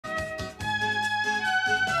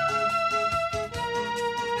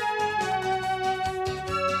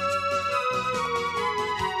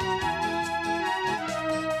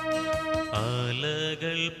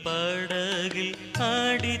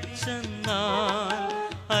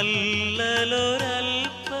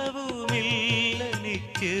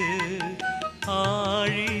അല്ലലൊരൽപ്പവുമില്ലെനിക്ക്,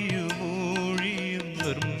 ആഴിയുമൂഴിയും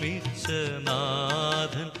നിർമ്മിച്ച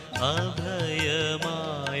നാഥൻ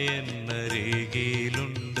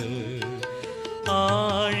അഭയമായെന്നരികിലുണ്ട്.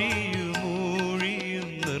 ആഴിയുമൂഴിയും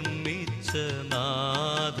നിർമ്മിച്ച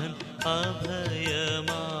നാഥൻ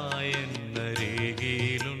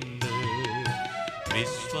അഭയമായെന്നരികിലുണ്ട്.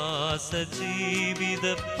 വിശ്വാസ ജീവിത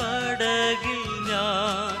പടകിൽ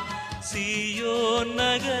ഞാൻ സിയോൻ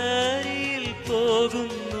നഗരിയിൽ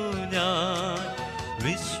പോകുന്നു ഞാൻ.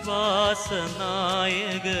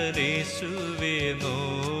 വിശ്വാസനായകനേശുവേ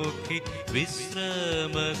നോക്കി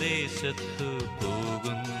വിശ്രമദേശത്തു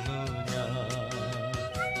പോകുന്നു ഞാൻ.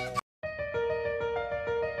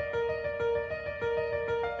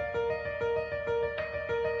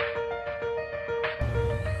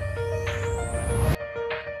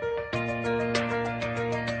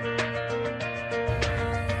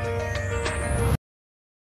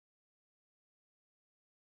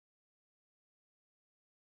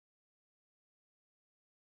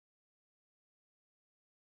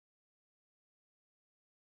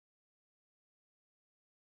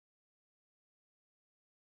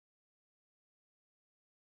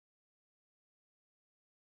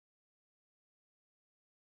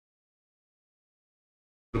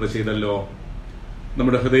 ചെയ്തല്ലോ.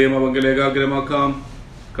 നമ്മുടെ ഹൃദയം അവങ്കിൽ ഏകാഗ്രമാക്കാം,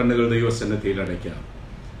 കണ്ണുകൾ ദൈവസന്നിധിയിൽ അടയ്ക്കാം.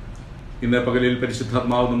 ഇന്ന് പകലിൽ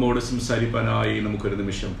പരിശുദ്ധാത്മാവ് നമ്മോട് സംസാരിക്കാനായി നമുക്കൊരു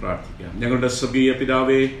നിമിഷം പ്രാർത്ഥിക്കാം. ഞങ്ങളുടെ സ്വർഗീയ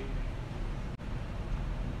പിതാവേ,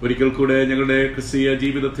 ഒരിക്കൽ കൂടെ ഞങ്ങളുടെ ക്രിസ്തീയ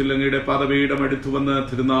ജീവിതത്തിൽ അങ്ങയുടെ പാദപീഠം അടുത്തു വന്ന്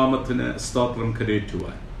തിരുനാമത്തിന് സ്തോത്രം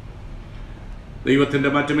കരേറ്റുവാൻ, ദൈവത്തിന്റെ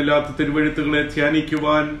മാറ്റമില്ലാത്ത തിരുവെഴുത്തുകളെ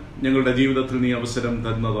ധ്യാനിക്കുവാൻ ഞങ്ങളുടെ ജീവിതത്തിൽ നീ അവസരം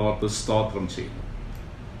തന്നതോർത്ത് സ്തോത്രം ചെയ്യുന്നു.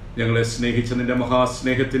 ഞങ്ങളെ സ്നേഹിച്ച നിന്റെ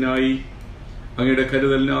മഹാസ്നേഹത്തിനായി, അങ്ങയുടെ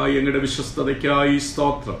കരുതലിനായി, അങ്ങയുടെ വിശ്വസ്തതയ്ക്കായി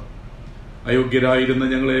സ്തോത്രം. അയോഗ്യരായിരുന്ന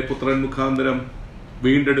ഞങ്ങളെ പുത്രൻ മുഖാന്തരം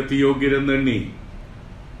വീണ്ടെടുത്ത് യോഗ്യരെന്നെണ്ണി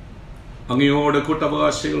അങ്ങയോട്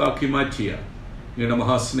കൂട്ടവകാശികളാക്കി മാറ്റിയ അങ്ങയുടെ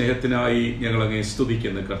മഹാസ്നേഹത്തിനായി ഞങ്ങൾ അങ്ങയെ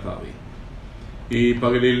സ്തുതിക്കുന്നു കർത്താവേ. ഈ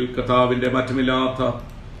പകലിൽ കർത്താവിന്റെ മാറ്റമില്ലാത്ത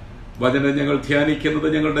വചനം ഞങ്ങൾ ധ്യാനിക്കുന്നത്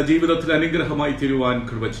ഞങ്ങളുടെ ജീവിതത്തിൽ അനുഗ്രഹമായി തീരുവാൻ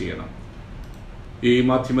കൃപ ചെയ്യണം. ഈ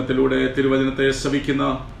മാധ്യമത്തിലൂടെ തിരുവചനത്തെ ശ്രവിക്കുന്ന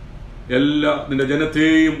എല്ലാ നിന്റെ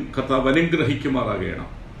ജനത്തെയും കർത്താവ് അനുഗ്രഹിക്കുമാറാകണം.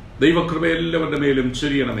 ദൈവകൃപ എല്ലാവരുടെ മേലും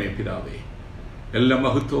ചൊരിയണമേ പിതാവേ. എല്ലാ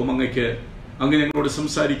മഹത്വവും അങ്ങയ്ക്ക്, അങ്ങ് ഞങ്ങളോട്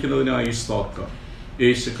സംസാരിക്കുന്നതിനായി സ്തോത്രം.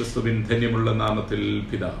 യേശു ക്രിസ്തുവിൻ ധന്യമുള്ള നാമത്തിൽ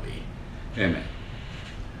പിതാവേ, ആമേൻ.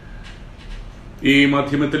 ഈ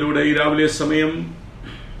മാധ്യമത്തിലൂടെ ഈ രാവിലെ സമയം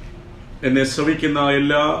എന്നെ ശ്രവിക്കുന്ന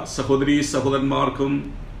എല്ലാ സഹോദരീ സഹോദരന്മാർക്കും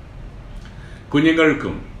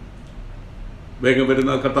കുഞ്ഞുങ്ങൾക്കും വേഗം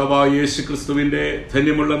വരുന്ന കർത്താവായ യേശു ക്രിസ്തുവിന്റെ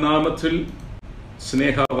ധന്യമുള്ള നാമത്തിൽ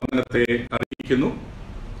സ്നേഹവന്ദനത്തെ അറിയിക്കുന്നു.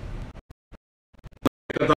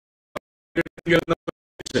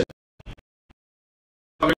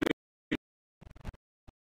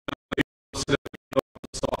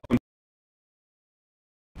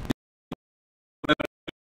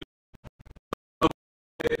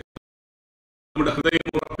 നമ്മുടെ ഹൃദയം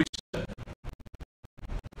ഉറപ്പിച്ച്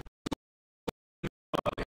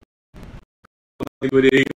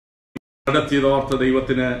നടത്തിയതോർത്ത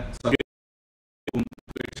ദൈവത്തിന്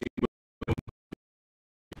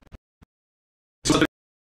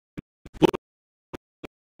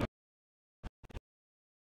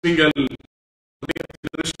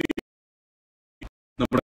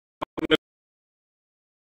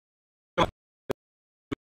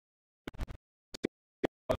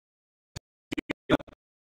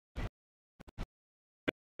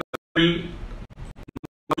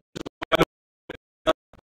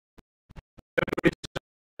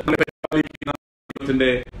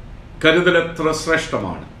നമ്മുടെ കരുതലെത്ര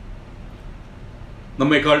ശ്രേഷ്ഠമാണ്.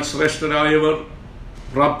 നമ്മെക്കാൾ ശ്രേഷ്ഠരായവർ,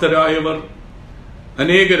 പ്രാപ്തരായവർ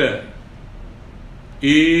അനേകര്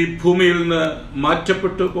ഈ ഭൂമിയിൽ നിന്ന്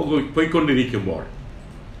മാറ്റപ്പെട്ടു പോയിക്കൊണ്ടിരിക്കുമ്പോൾ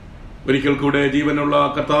ഒരിക്കൽ കൂടെ ജീവനുള്ള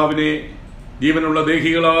കർത്താവിനെ ജീവനുള്ള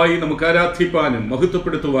ദേഹികളായി നമുക്ക് ആരാധിപ്പാനും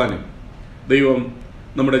മഹത്വപ്പെടുത്തുവാനും ദൈവം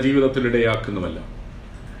നമ്മുടെ ജീവിതത്തിൽ ഇടയാക്കുന്നുവല്ലോ.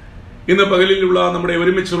 ഇന്ന് പകലിലുള്ള നമ്മുടെ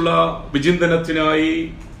ഒരുമിച്ചുള്ള വിചിന്തനത്തിനായി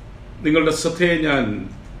നിങ്ങളുടെ ശ്രദ്ധയെ ഞാൻ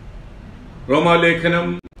റോമാലേഖനം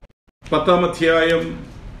 10-ാം അധ്യായം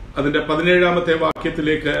അതിന്റെ 17-ാമത്തെ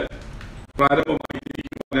വാക്യത്തിലേക്ക് പ്രാരംഭമായി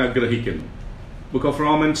തിരിക്കുവാൻ ആഗ്രഹിക്കുന്നു. Book of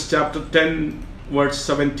romance chapter 10 verse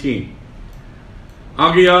 17.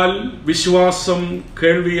 ആകയാൽ വിശ്വാസം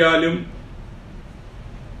കേൾവിയാലും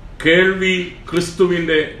കേൾവി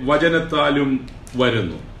ക്രിസ്തുവിന്റെ വചനത്താലും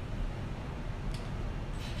വരുന്നു.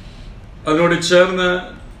 അതിനോട് ചേർന്ന്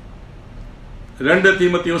 2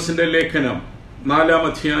 തീമോഥെയോസിന്റെ ലേഖനം 4-ാം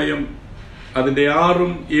അധ്യായം അതിന്റെ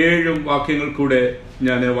 6-ഉം 7-ഉം വാക്യങ്ങൾ കൂടെ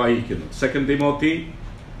ഞാൻ വായിക്കുന്നു. 2 തിമോത്തി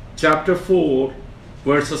chapter 4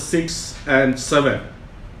 verses 6 and 7.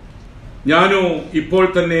 ഞാനോ ഇപ്പോൾ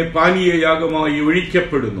തന്നെ പാനീയയാഗമായി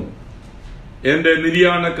ഒഴിക്കപ്പെടുന്നു, എൻ്റെ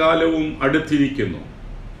നിര്യാണ കാലവും അടുത്തിരിക്കുന്നു.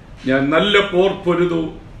 ഞാൻ നല്ല പോർ പൊരുതു,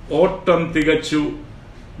 ഓട്ടം തികച്ചു,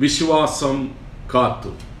 വിശ്വാസം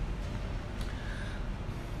കാത്തു.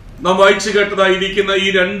 നാം വായിച്ചു കേട്ടതായിരിക്കുന്ന ഈ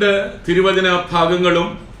രണ്ട് തിരുവചന ഭാഗങ്ങളും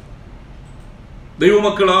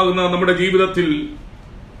ദൈവമക്കളാകുന്ന നമ്മുടെ ജീവിതത്തിൽ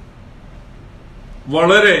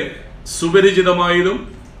വളരെ സുപരിചിതമായതും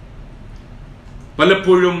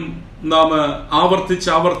പലപ്പോഴും നാം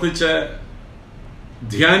ആവർത്തിച്ച്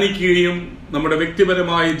ധ്യാനിക്കുകയും നമ്മുടെ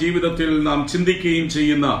വ്യക്തിപരമായ ജീവിതത്തിൽ നാം ചിന്തിക്കുകയും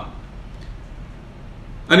ചെയ്യുന്ന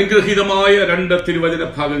അനുഗ്രഹീതമായ രണ്ട് തിരുവചന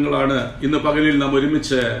ഭാഗങ്ങളാണ് ഇന്ന് പകലിൽ നാം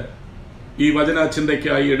ഒരുമിച്ച് ഈ വചന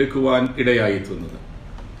ചിന്തയ്ക്കായി എടുക്കുവാൻ ഇടയായിത്തുന്നത്.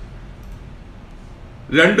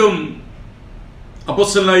 രണ്ടും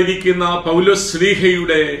അപ്പോസ്തലനായിരിക്കുന്ന പൗലോസ്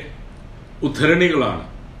ശ്ലീഹയുടെ ഉദ്ധരണികളാണ്.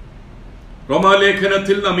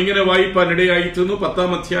 റോമാലേഖനത്തിൽ നാം ഇങ്ങനെ വായിപ്പാൻ ഇടയായിത്തുന്നു,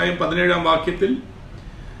 10-ാം അധ്യായം 17-ാം വാക്യത്തിൽ,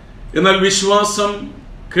 എന്നാൽ വിശ്വാസം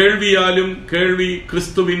കേൾവിയാലും കേൾവി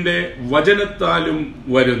ക്രിസ്തുവിന്റെ വചനത്താലും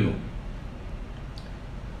വരുന്നു.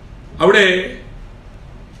 അവിടെ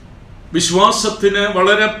വിശ്വാസത്തിന്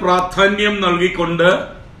വളരെ പ്രാധാന്യം നൽകിക്കൊണ്ട്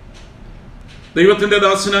ദൈവത്തിന്റെ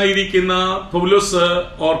ദാസനായിരിക്കുന്ന പൗലോസ്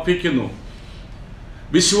ഓർപ്പിക്കുന്നു,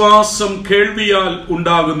 വിശ്വാസം കേൾവിയാൽ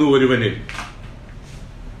ഉണ്ടാകുന്നു ഒരുവനിൽ,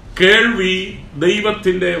 കേൾവി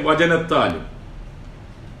ദൈവത്തിന്റെ വചനത്താലും.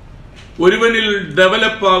 ഒരുവനിൽ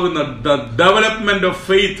ഡെവലപ്പാകുന്ന ഡെവലപ്മെന്റ് ഓഫ്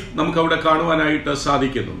ഫെയ്ത്ത് നമുക്ക് അവിടെ കാണുവാനായിട്ട്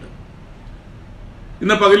സാധിക്കുന്നുണ്ട്.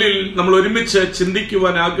 ഇന്ന് പകലിൽ നമ്മൾ ഒരുമിച്ച്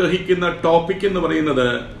ചിന്തിക്കുവാൻ ആഗ്രഹിക്കുന്ന ടോപ്പിക് എന്ന് പറയുന്നത്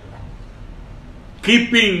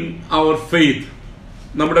കീപ്പിംഗ് അവർ ഫെയ്ത്ത്,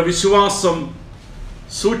 നമ്മുടെ വിശ്വാസം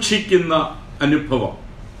സൂക്ഷിക്കുന്ന അനുഭവം.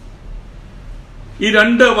 ഈ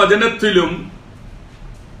രണ്ട് വചനത്തിലും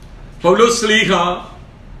പൗലോസ് ശ്ലീഹ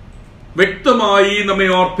വ്യക്തമായി നമ്മെ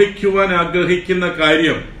ഓർപ്പിക്കുവാൻ ആഗ്രഹിക്കുന്ന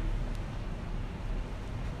കാര്യം,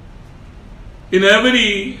 in every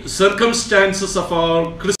circumstances of our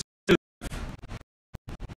Christian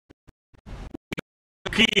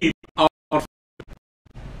life,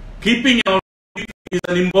 keeping our faith is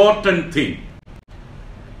an important thing.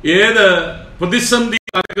 ഏത് പ്രതിസന്ധി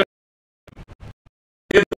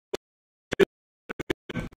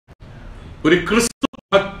ഒരു ക്രിസ്തു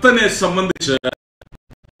ഭക്തനെ സംബന്ധിച്ച്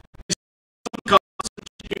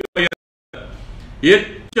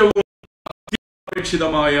ഏറ്റവും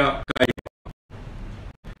അത്യന്താപേക്ഷിതമായ കാര്യം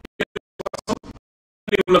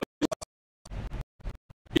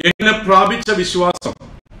എങ്ങനെ പ്രാപിച്ച വിശ്വാസം.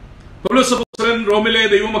 പൗലോസ് അപ്പോസ്തലൻ റോമിലെ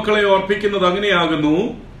ദൈവമക്കളെ ഓർപ്പിക്കുന്നത് അങ്ങനെയാകുന്നു,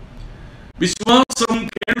 വിശ്വാസം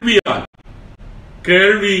കേൾവിയാൽ,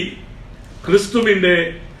 കേൾവി ക്രിസ്തുവിന്റെ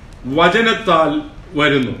വചനത്താൽ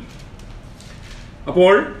വരുന്നു.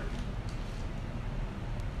 അപ്പോൾ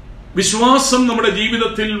വിശ്വാസം നമ്മുടെ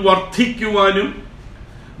ജീവിതത്തിൽ വർദ്ധിക്കുവാനും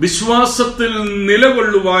വിശ്വാസത്തിൽ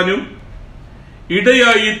നിലകൊള്ളുവാനും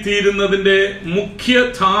ഇടയായിത്തീരുന്നതിന്റെ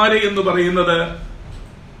മുഖ്യധാര എന്ന് പറയുന്നത്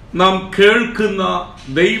നാം കേൾക്കുന്ന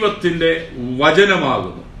ദൈവത്തിന്റെ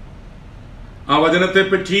വചനമാകുന്നു. ആ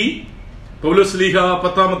വചനത്തെപ്പറ്റി പൗലോസ് ശ്ലീഹ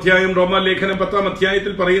 10-ാം അധ്യായം റോമാലേഖനം 10-ാം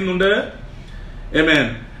അധ്യായത്തിൽ പറയുന്നുണ്ട്, ആമേൻ,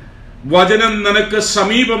 വചനം നിനക്ക്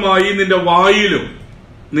സമീപമായി നിന്റെ വായിലും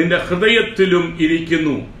നിന്റെ ഹൃദയത്തിലും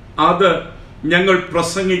ഇരിക്കുന്നു, അത് ഞങ്ങൾ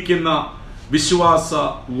പ്രസംഗിക്കുന്ന വിശ്വാസ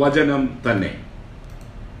വചനം തന്നെ.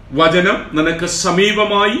 വചനം നിനക്ക്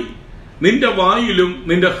സമീപമായി നിന്റെ വായിലും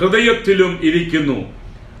നിന്റെ ഹൃദയത്തിലും ഇരിക്കുന്നു,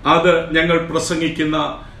 അത് ഞങ്ങൾ പ്രസംഗിക്കുന്ന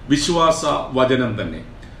വിശ്വാസ വചനം തന്നെ.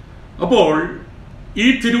 അപ്പോൾ ഈ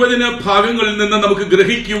തിരുവചന ഭാഗങ്ങളിൽ നിന്ന് നമുക്ക്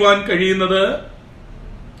ഗ്രഹിക്കുവാൻ കഴിയുന്നത്,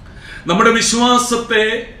 നമ്മുടെ വിശ്വാസത്തെ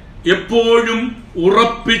എപ്പോഴും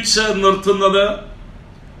ഉറപ്പിച്ച് നിർത്തുന്നത്,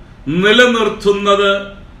 നിലനിർത്തുന്നത്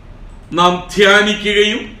നാം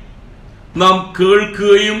ധ്യാനിക്കുകയും നാം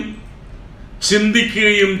കേൾക്കുകയും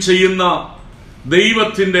ചിന്തിക്കുകയും ചെയ്യുന്ന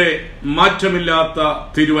ദൈവത്തിന്റെ മാറ്റമില്ലാത്ത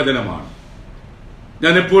തിരുവചനമാണ്.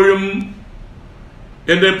 ഞാൻ എപ്പോഴും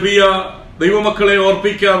എൻ്റെ പ്രിയ ദൈവമക്കളെ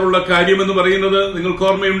ഓർപ്പിക്കാറുള്ള കാര്യമെന്ന് പറയുന്നത്, നിങ്ങൾക്ക്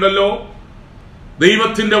ഓർമ്മയുണ്ടല്ലോ,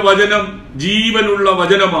 ദൈവത്തിന്റെ വചനം ജീവനുള്ള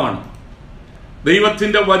വചനമാണ്.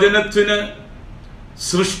 ദൈവത്തിന്റെ വചനത്തിന്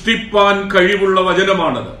സൃഷ്ടിപ്പാൻ കഴിവുള്ള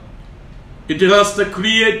വചനമാണത്. It has the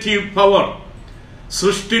creative power.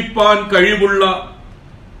 സൃഷ്ടിപ്പാൻ കഴിവുള്ള,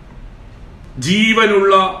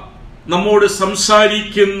 ജീവനുള്ള, നമ്മോട്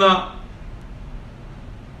സംസാരിക്കുന്ന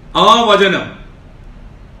ആ വചനം,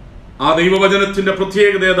 ആ ദൈവവചനത്തിന്റെ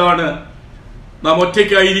പ്രത്യേകത ഏതാണ്? നാം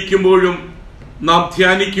ഒറ്റയ്ക്കായിരിക്കുമ്പോഴും നാം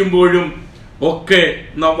ധ്യാനിക്കുമ്പോഴും ഒക്കെ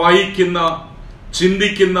നാം വായിക്കുന്ന,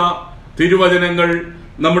 ചിന്തിക്കുന്ന തിരുവചനങ്ങൾ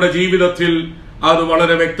നമ്മുടെ ജീവിതത്തിൽ അത്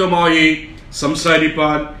വളരെ വ്യക്തമായി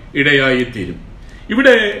സംസാരിപ്പാൻ ഇടയായിത്തീരും.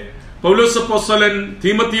 ഇവിടെ പൗലോസ് അപ്പോസ്തലൻ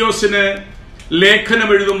തീമത്തിയോസിന് ലേഖനം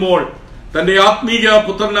എഴുതുമ്പോൾ തന്റെ ആത്മീയ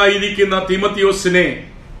പുത്രനായിരിക്കുന്ന തീമത്തിയോസിനെ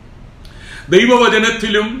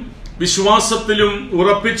ദൈവവചനത്തിലും വിശ്വാസത്തിലും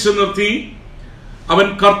ഉറപ്പിച്ചു നിർത്തി അവൻ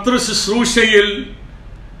കർത്തൃ ശുശ്രൂഷയിൽ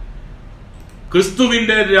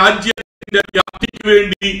ക്രിസ്തുവിന്റെ രാജ്യത്തിന്റെ വ്യാപ്തിക്ക്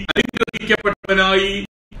വേണ്ടി അനുഗ്രഹിക്കപ്പെട്ടവനായി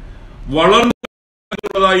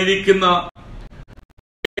വളർന്നുള്ളതായിരിക്കുന്ന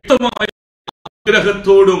വ്യക്തമായ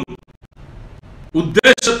ആഗ്രഹത്തോടും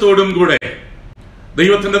ഉദ്ദേശത്തോടും കൂടെ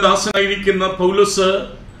ദൈവത്തിന്റെ ദാസനായിരിക്കുന്ന പൗലോസ്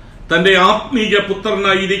തന്റെ ആത്മീയ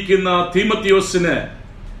പുത്രനായിരിക്കുന്ന തീമത്തിയോസിന്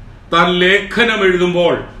താൻ ലേഖനം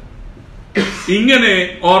എഴുതുമ്പോൾ ഇങ്ങനെ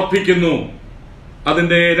ഓർപ്പിക്കുന്നു.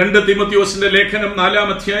 അതിന്റെ 2 തീമത്തിയോസിന്റെ ലേഖനം 4-ാം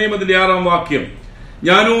അധ്യായം അതിന്റെ 6-ാം വാക്യം.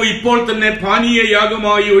 ഞാനോ ഇപ്പോൾ തന്നെ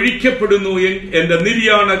പാനീയയാഗമായി ഒഴിക്കപ്പെടുന്നു, എന്റെ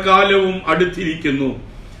നിര്യാണ കാലവും അടുത്തിരിക്കുന്നു.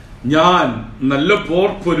 ഞാൻ നല്ല പോർ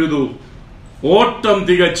പൊരുതു, ഓട്ടം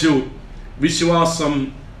തികച്ചു, വിശ്വാസം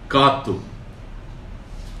കാത്തു.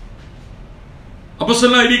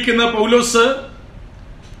 അപ്പോസ്തലനായിരിക്കുന്ന പൗലോസ്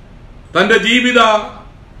തന്റെ ജീവിത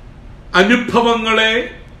അനുഭവങ്ങളെ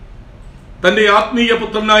തന്റെ ആത്മീയ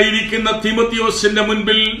പുത്രനായിരിക്കുന്ന തീമത്തിയോസിന്റെ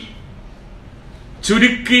മുൻപിൽ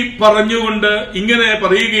ചുരുക്കി പറഞ്ഞുകൊണ്ട് ഇങ്ങനെ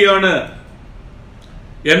പറയുകയാണ്: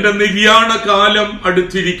 എന്റെ നിര്യാണ കാലം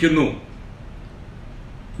അടുത്തിരിക്കുന്നു.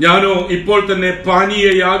 ഞാനോ ഇപ്പോൾ തന്നെ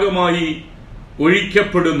പാനീയയാഗമായി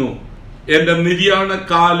ഒഴിക്കപ്പെടുന്നു, എന്റെ നിര്യാണ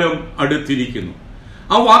കാലം അടുത്തിരിക്കുന്നു.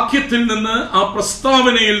 ആ വാക്യത്തിൽ നിന്ന്, ആ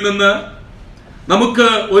പ്രസ്താവനയിൽ നിന്ന് നമുക്ക്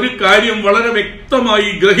ഒരു കാര്യം വളരെ വ്യക്തമായി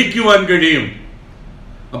ഗ്രഹിക്കുവാൻ കഴിയും.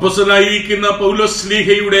 അപ്പോസ്തലനായിരിക്കുന്ന പൗലോസ്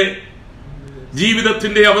ശ്ലീഹയുടെ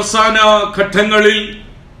ജീവിതത്തിന്റെ അവസാന ഘട്ടങ്ങളിൽ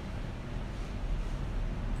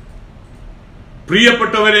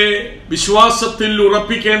പ്രിയപ്പെട്ടവരെ വിശ്വാസത്തിൽ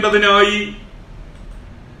ഉറപ്പിക്കേണ്ടതിനായി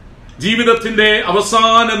ജീവിതത്തിന്റെ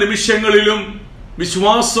അവസാന നിമിഷങ്ങളിലും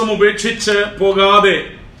വിശ്വാസം ഉപേക്ഷിച്ച് പോകാതെ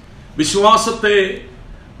വിശ്വാസത്തെ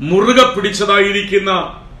മുറുകെ പിടിച്ചതായിരിക്കുന്ന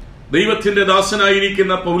ദൈവത്തിന്റെ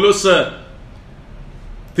ദാസനായിരിക്കുന്ന പൗലോസ്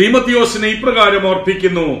തീമത്തിയോസിനെ ഇപ്രകാരം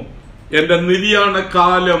ഓർപ്പിക്കുന്നു: എന്റെ നിര്യാണ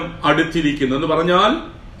കാലം അടുത്തിരിക്കുന്നു. എന്ന് പറഞ്ഞാൽ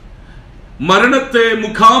മരണത്തെ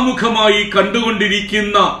മുഖാമുഖമായി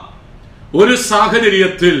കണ്ടുകൊണ്ടിരിക്കുന്ന ഒരു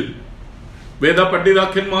സാഹചര്യത്തിൽ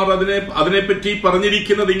വേദപണ്ഡിതാക്കന്മാർ അതിനെപ്പറ്റി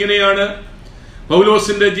പറഞ്ഞിരിക്കുന്നത് ഇങ്ങനെയാണ്: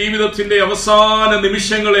 പൗലോസിന്റെ ജീവിതത്തിന്റെ അവസാന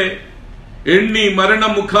നിമിഷങ്ങളെ എണ്ണി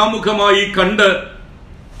മരണം മുഖാമുഖമായി കണ്ട്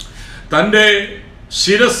തന്റെ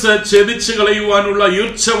ശിരസ് ഛേദിച്ചു കളയുവാനുള്ള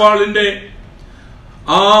ഈർച്ചവാളിന്റെ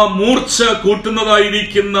ആ മൂർച്ച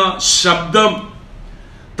കൂട്ടുന്നതായിരിക്കുന്ന ശബ്ദം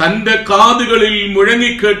തന്റെ കാതുകളിൽ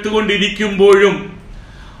മുഴങ്ങിക്കേട്ടുകൊണ്ടിരിക്കുമ്പോഴും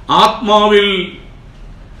ആത്മാവിൽ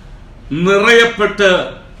നിറയപ്പെട്ട്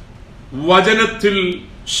വചനത്തിൽ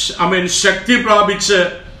ശക്തി പ്രാപിച്ച്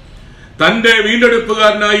തന്റെ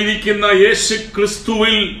വീണ്ടെടുപ്പുകാരനായിരിക്കുന്ന യേശു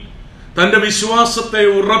ക്രിസ്തുവിൽ തന്റെ വിശ്വാസത്തെ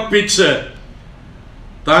ഉറപ്പിച്ച്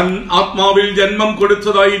താൻ ആത്മാവിൽ ജന്മം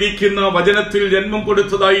കൊടുത്തതായിരിക്കുന്ന, വചനത്തിൽ ജന്മം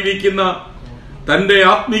കൊടുത്തതായിരിക്കുന്ന തന്റെ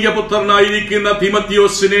ആത്മീയ പുത്രനായിരിക്കുന്ന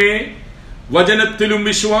തീമത്തിയോസിനെ വചനത്തിലും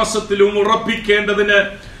വിശ്വാസത്തിലും ഉറപ്പിക്കേണ്ടതിന്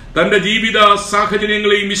തന്റെ ജീവിത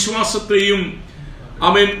സാഹചര്യങ്ങളെയും വിശ്വാസത്തെയും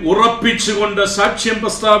അവൻ ഉറപ്പിച്ചുകൊണ്ട് സാക്ഷ്യം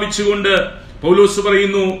പ്രസ്താവിച്ചുകൊണ്ട് പൗലോസ്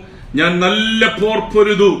പറയുന്നു: ഞാൻ നല്ല പോർ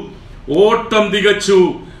പൊരുതു, ഓട്ടം തികച്ചു,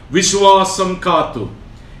 വിശ്വാസം കാത്തു.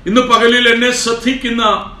 ഇന്ന് പകലിൽ എന്നെ ശ്രദ്ധിക്കുന്ന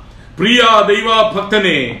പ്രിയ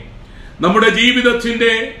ദൈവഭക്തനെ, നമ്മുടെ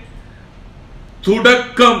ജീവിതത്തിന്റെ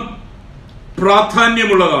തുടക്കം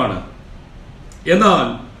പ്രാധാന്യമുള്ളതാണ്. എന്നാൽ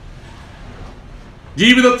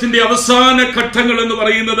ജീവിതത്തിന്റെ അവസാന ഘട്ടങ്ങൾ എന്ന്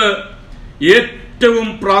പറയുന്നത് ഏറ്റവും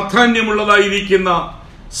പ്രാധാന്യമുള്ളതായിരിക്കുന്ന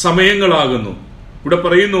സമയങ്ങളാകുന്നു. ഇവിടെ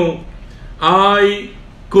പറയുന്നു, I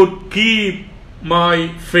could keep my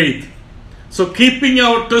faith. So keeping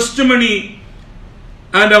our testimony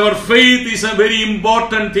and our faith is a very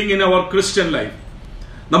important thing in our Christian life.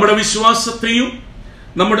 നമ്മുടെ വിശ്വാസത്തെയും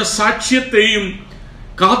നമ്മുടെ സാക്ഷ്യത്തെയും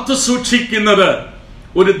കാത്തു സൂക്ഷിക്കുന്നത്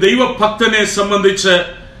ഒരു ദൈവഭക്തനെ സംബന്ധിച്ച്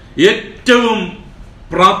ഏറ്റവും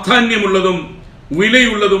പ്രാധാന്യമുള്ളതും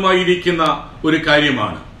വിലയുള്ളതുമായിരിക്കുന്ന ഒരു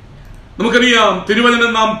കാര്യമാണ്. നമുക്കറിയാം,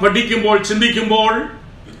 തിരുവചനം നാം പഠിക്കുമ്പോൾ, ചിന്തിക്കുമ്പോൾ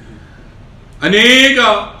അനേക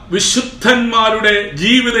വിശുദ്ധന്മാരുടെ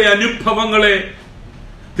ജീവിത അനുഭവങ്ങളെ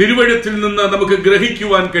തിരുവഴുത്തിൽ നിന്ന് നമുക്ക്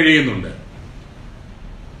ഗ്രഹിക്കുവാൻ കഴിയുന്നുണ്ട്.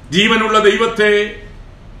 ജീവനുള്ള ദൈവത്തെ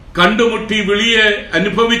കണ്ടുമുട്ടി വിളിയെ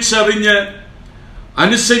അനുഭവിച്ചറിഞ്ഞ്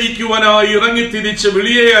അനുസരിക്കുവാനായി ഇറങ്ങിത്തിരിച്ച്,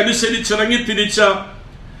 വിളിയെ അനുസരിച്ചിറങ്ങിത്തിരിച്ച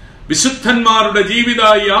വിശുദ്ധന്മാരുടെ ജീവിത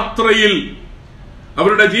യാത്രയിൽ,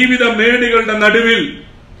 അവരുടെ ജീവിത മേടുകളുടെ നടുവിൽ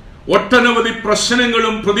ഒട്ടനവധി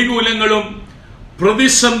പ്രശ്നങ്ങളും പ്രതികൂലങ്ങളും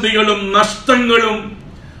പ്രതിസന്ധികളും നഷ്ടങ്ങളും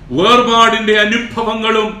വേർപാടിന്റെ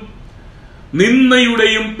അനുഭവങ്ങളും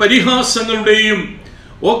നിന്ദയുടെയും പരിഹാസങ്ങളുടെയും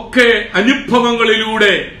ഒക്കെ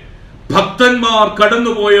അനുഭവങ്ങളിലൂടെ ഭക്തന്മാർ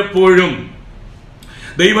കടന്നുപോയപ്പോഴും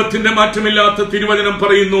ദൈവത്തിന്റെ മാറ്റമില്ലാത്ത തിരുവചനം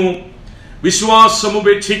പറയുന്നു, വിശ്വാസം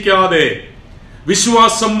ഉപേക്ഷിക്കാതെ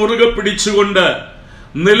വിശ്വാസം മുറുകെ പിടിച്ചുകൊണ്ട്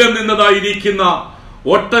നിലനിന്നതായിരിക്കുന്ന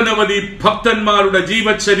ഒട്ടനവധി ഭക്തന്മാരുടെ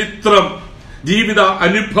ജീവചരിത്രം, ജീവിത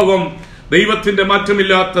അനുഭവം ദൈവത്തിന്റെ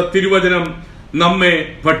മാറ്റമില്ലാത്ത തിരുവചനം നമ്മെ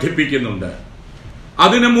പഠിപ്പിക്കുന്നുണ്ട്.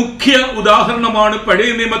 അതിന് മുഖ്യ ഉദാഹരണമാണ്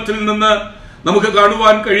പഴയ നിയമത്തിൽ നിന്ന് നമുക്ക്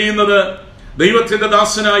കാണുവാൻ കഴിയുന്നത് ദൈവത്തിന്റെ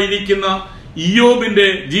ദാസനായിരിക്കുന്ന ഇയ്യോബിന്റെ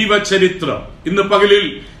ജീവചരിത്രം. ഇന്ന് പകലിൽ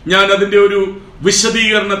ഞാൻ അതിന്റെ ഒരു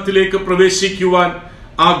വിശദീകരണത്തിലേക്ക് പ്രവേശിക്കുവാൻ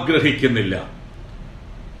ആഗ്രഹിക്കുന്നില്ല.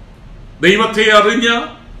 ദൈവത്തെ അറിഞ്ഞ,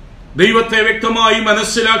 ദൈവത്തെ വ്യക്തമായി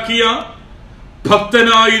മനസ്സിലാക്കിയ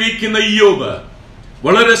ഭക്തനായിരിക്കുന്ന ഇയ്യോബ്,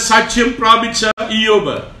 വളരെ സാക്ഷ്യം പ്രാപിച്ച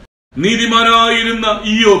ഇയ്യോബ്, നീതിമാനായിരുന്ന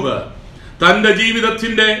ഇയ്യോബ് തന്റെ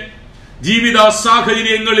ജീവിത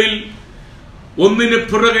സാഹചര്യങ്ങളിൽ ഒന്നിന്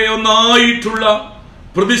പിറകെ ഒന്നായിട്ടുള്ള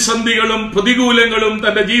പ്രതിസന്ധികളും പ്രതികൂലങ്ങളും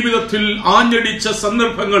തന്റെ ജീവിതത്തിൽ ആഞ്ഞടിച്ച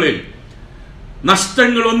സന്ദർഭങ്ങളിൽ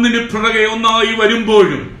നഷ്ടങ്ങൾ ഒന്നിന് പിറകെ ഒന്നായി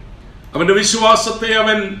വരുമ്പോഴും അവന്റെ വിശ്വാസത്തെ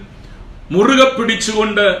അവൻ മുറുകെ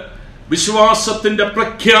പിടിച്ചുകൊണ്ട് വിശ്വാസത്തിന്റെ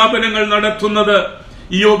പ്രഖ്യാപനങ്ങൾ നടത്തുന്നത്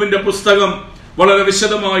ഇയ്യോബിന്റെ പുസ്തകം വളരെ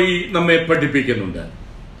വിശദമായി നമ്മെ പഠിപ്പിക്കുന്നുണ്ട്.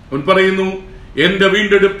 അവൻ പറയുന്നു, എന്റെ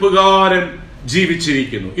വീണ്ടെടുപ്പുകാരൻ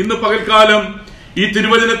ജീവിച്ചിരിക്കുന്നു. ഇന്ന് പകൽക്കാലം ഈ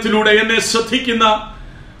തിരുവചനത്തിലൂടെ എന്നെ ശ്രദ്ധിക്കുന്ന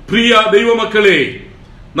പ്രിയ ദൈവമക്കളെ,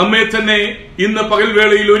 നമ്മെ തന്നെ ഇന്ന്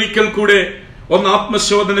പകൽവേളയിൽ ഒരിക്കൽ കൂടെ ഒന്ന്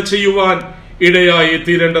ആത്മശോധന ചെയ്യുവാൻ ഇടയായി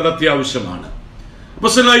തീരേണ്ടത് അത്യാവശ്യമാണ്.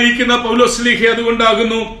 അപ്പോസ്തലനായിരിക്കുന്ന പൗലോസ്ലീഹ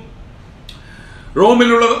അതുകൊണ്ടാകുന്നു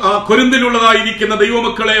കൊരിന്തിലുള്ളതായിരിക്കുന്ന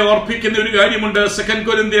ദൈവമക്കളെ ഓർപ്പിക്കുന്ന ഒരു കാര്യമുണ്ട്. 2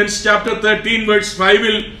 Corinthians chapter 13 verse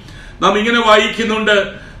 5 നാം ഇങ്ങനെ വായിക്കുന്നുണ്ട്,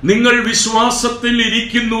 നിങ്ങൾ വിശ്വാസത്തിൽ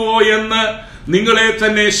ഇരിക്കുന്നുവോ എന്ന് നിങ്ങളെ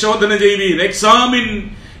തന്നെ ശോധന ചെയ്യുവീൻ. Examine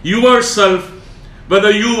yourself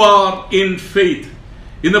whether you are in faith.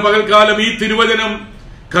 ഇന്ന് പകൽക്കാലം ഈ തിരുവചനം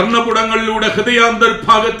കർണപുടങ്ങളിലൂടെ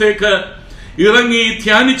ഹൃദയാന്തർഭാഗത്തേക്ക് ഇറങ്ങി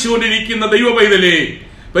ധ്യാനിച്ചുകൊണ്ടിരിക്കുന്ന ദൈവപൈതലേ,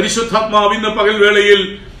 പരിശുദ്ധാത്മാവ് ഇന്ന് പകൽവേളയിൽ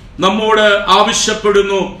നമ്മോട്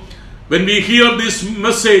ആവശ്യപ്പെടുന്നു, when we hear this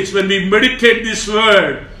message, when we meditate this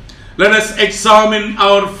word, let us examine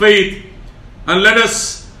our faith and let us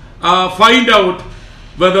find out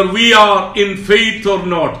whether we are in faith or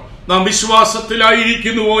not. നാം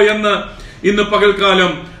വിശ്വാസത്തിലായിരിക്കുന്നുവോ എന്ന് ഇന്ന്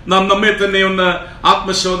പകൽക്കാലം നാം നമ്മെ തന്നെ ഒന്ന്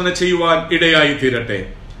ആത്മശോധന ചെയ്യുവാൻ ഇടയായി തീരട്ടെ.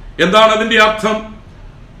 എന്താണ് അതിന്റെ അർത്ഥം?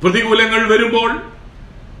 പ്രതികൂലങ്ങൾ വരുമ്പോൾ,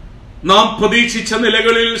 നാം പ്രതീക്ഷിച്ച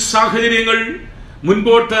നിലകളിൽ സാഹചര്യങ്ങൾ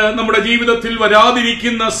മുൻപോട്ട് നമ്മുടെ ജീവിതത്തിൽ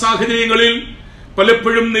വരാതിരിക്കുന്ന സാഹചര്യങ്ങളിൽ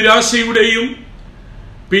പലപ്പോഴും നിരാശയുടെയും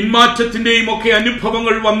പിന്മാറ്റത്തിന്റെയും ഒക്കെ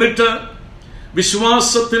അനുഭവങ്ങൾ വന്നിട്ട്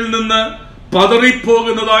വിശ്വാസത്തിൽ നിന്ന്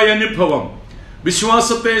പതറിപ്പോകുന്നതായ അനുഭവം,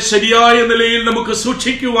 വിശ്വാസത്തെ ശരിയായ നിലയിൽ നമുക്ക്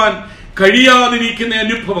സൂക്ഷിക്കുവാൻ കഴിയാതിരിക്കുന്ന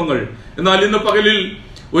അനുഭവങ്ങൾ. എന്നാൽ ഇന്ന് പകലിൽ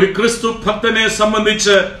ഒരു ക്രിസ്തു ഭക്തനെ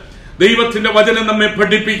സംബന്ധിച്ച് ദൈവത്തിന്റെ വചനം നമ്മെ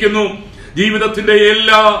പഠിപ്പിക്കുന്നു, ജീവിതത്തിന്റെ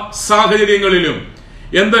എല്ലാ സാഹചര്യങ്ങളിലും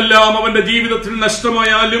എന്തെല്ലാം അവന്റെ ജീവിതത്തിൽ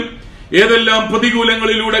നഷ്ടമായാലും, ഏതെല്ലാം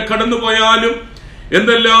പ്രതികൂലങ്ങളിലൂടെ കടന്നുപോയാലും,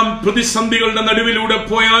 എന്തെല്ലാം പ്രതിസന്ധികളുടെ നടുവിലൂടെ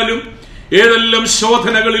പോയാലും, ഏതെല്ലാം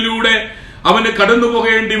ശോധനകളിലൂടെ അവന് കടന്നു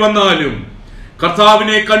പോകേണ്ടി വന്നാലും,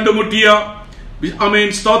 കർത്താവിനെ കണ്ടുമുട്ടിയ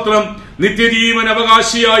സ്തോത്രം നിത്യജീവൻ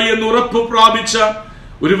അവകാശിയായി എന്ന് ഉറപ്പ് പ്രാപിച്ച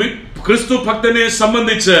ഒരു ക്രിസ്തു ഭക്തനെ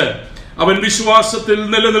സംബന്ധിച്ച് അവൻ വിശ്വാസത്തിൽ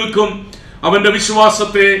നിലനിൽക്കും. അവന്റെ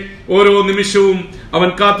വിശ്വാസത്തെ ഓരോ നിമിഷവും അവൻ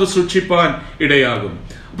കാത്തു സൂക്ഷിപ്പാൻ ഇടയാകും.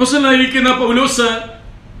 അപ്പോസ്തലനായിരിക്കുന്ന പൗലോസ്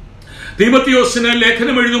തീമോഥെയോസിന്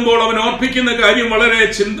ലേഖനം എഴുതുമ്പോൾ അവൻ ഓർപ്പിക്കുന്ന കാര്യം വളരെ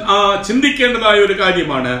ചിന്തിക്കേണ്ടതായ ഒരു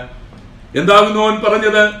കാര്യമാണ്. എന്താകുന്നു അവൻ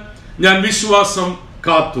പറഞ്ഞത്? ഞാൻ വിശ്വാസം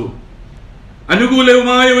കാത്തു.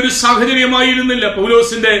 അനുകൂലമായ ഒരു സാഹചര്യമായിരുന്നില്ല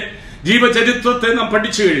പൗലോസിന്റെ ജീവചരിത്രത്തെ നാം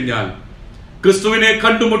പഠിച്ചു കഴിഞ്ഞാൽ. ക്രിസ്തുവിനെ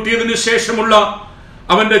കണ്ടുമുട്ടിയതിനു ശേഷമുള്ള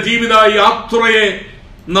അവന്റെ ജീവിത യാത്രയെ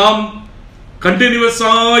നാം കണ്ടിന്യൂസ്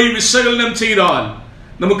ആയി വിശകലനം ചെയ്താൽ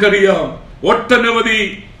നമുക്കറിയാം, ഒട്ടനവധി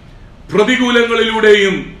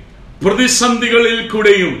പ്രതികൂലങ്ങളിലൂടെയും പ്രതിസന്ധികളിൽ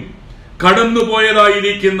കൂടെയും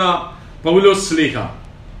കടന്നുപോയതായിരിക്കുന്ന പൗലോസ്ലീഹ,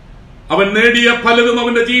 അവൻ നേടിയ പലതും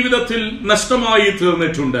അവന്റെ ജീവിതത്തിൽ നഷ്ടമായി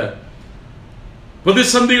തീർന്നിട്ടുണ്ട്.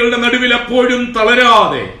 പ്രതിസന്ധികളുടെ നടുവിൽ അപ്പോഴും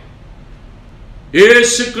തളരാതെ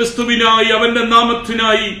യേശു ക്രിസ്തുവിനായി, അവന്റെ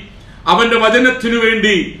നാമത്തിനായി, അവന്റെ വചനത്തിനു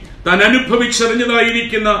വേണ്ടി, താൻ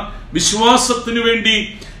അനുഭവിച്ചറിഞ്ഞതായിരിക്കുന്ന വിശ്വാസത്തിനു വേണ്ടി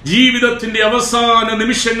ജീവിതത്തിന്റെ അവസാന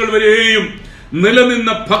നിമിഷങ്ങൾ വരെയും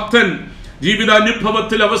നിലനിന്ന ഭക്തൻ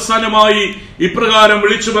ജീവിതാനുഭവത്തിൽ അവസാനമായി ഇപ്രകാരം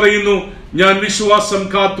വിളിച്ചു പറയുന്നു, ഞാൻ വിശ്വാസം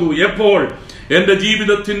കാത്തു. എപ്പോൾ? എന്റെ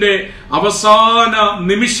ജീവിതത്തിന്റെ അവസാന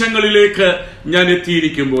നിമിഷങ്ങളിലേക്ക് ഞാൻ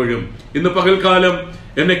എത്തിയിരിക്കുമ്പോഴും. ഇന്ന് പകൽക്കാലം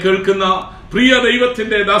എന്നെ കേൾക്കുന്ന പ്രിയ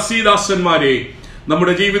ദൈവത്തിന്റെ ദാസീദാസന്മാരെ,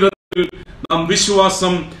 നമ്മുടെ ജീവിതത്തിൽ നാം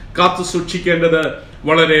വിശ്വാസം കാത്തു സൂക്ഷിക്കേണ്ടത്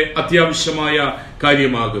വളരെ അത്യാവശ്യമായ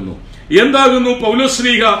കാര്യമാകുന്നു. എന്താകുന്നു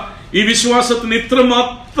പൗലോസ്ലീഹ ഈ വിശ്വാസത്തിന്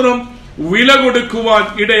ഇത്രമാത്രം വില കൊടുക്കുവാൻ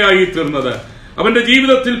ഇടയായി തീർന്നത്? അവന്റെ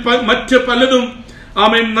ജീവിതത്തിൽ മറ്റ് പലതും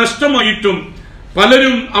ആമേൻ നഷ്ടമായിട്ടും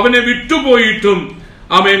പലരും അവനെ വിട്ടുപോയിട്ടും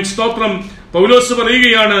ആമേൻ സ്തോത്രം പൗലോസ്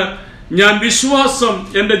പറയുകയാണ്, ഞാൻ വിശ്വാസം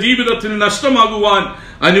എന്റെ ജീവിതത്തിൽ നഷ്ടമാകുവാൻ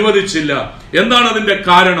അനുവദിച്ചില്ല. എന്താണ് അതിന്റെ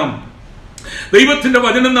കാരണം? ദൈവത്തിന്റെ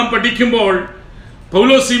വചനം നാം പഠിക്കുമ്പോൾ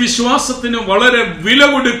പൗലോസ് ഈ വിശ്വാസത്തിന് വളരെ വില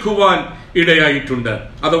കൊടുക്കുവാൻ ഇടയായിട്ടുണ്ട്.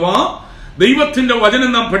 അഥവാ ദൈവത്തിന്റെ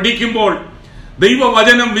വചനം നാം പഠിക്കുമ്പോൾ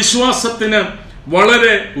ദൈവവചനം വിശ്വാസത്തിന്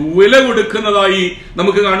വളരെ വില കൊടുക്കുന്നതായി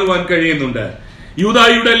നമുക്ക് കാണുവാൻ കഴിയുന്നുണ്ട്.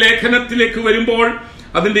 യൂദായുടെ ലേഖനത്തിലേക്ക് വരുമ്പോൾ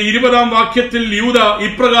അതിന്റെ 20-ാം വാക്യത്തിൽ യൂദ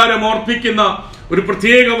ഇപ്രകാരം ഓർപ്പിക്കുന്ന ഒരു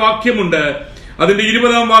പ്രത്യേക വാക്യമുണ്ട്. അതിന്റെ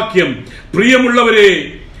 20-ാം വാക്യം, പ്രിയമുള്ളവരെ,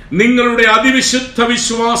 നിങ്ങളുടെ അതിവിശുദ്ധ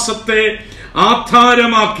വിശ്വാസത്തെ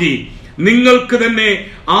ആധാരമാക്കി നിങ്ങൾക്ക് തന്നെ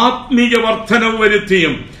ആത്മീയ വർധനവ്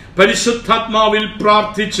വരുത്തിയും പരിശുദ്ധാത്മാവിൽ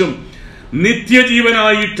പ്രാർത്ഥിച്ചും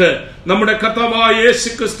നിത്യജീവനായിട്ട് നമ്മുടെ കർത്താവായ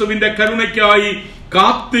യേശുക്രിസ്തുവിന്റെ കരുണയ്ക്കായി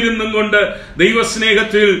കാത്തിരുന്നും കൊണ്ട്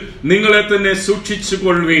ദൈവസ്നേഹത്തിൽ നിങ്ങളെ തന്നെ സൂക്ഷിച്ചു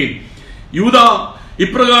കൊള്ളുവീൻ. യൂദ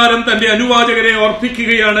ഇപ്രകാരം തന്റെ അനുവാചകരെ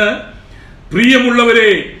ഓർപ്പിക്കുകയാണ്,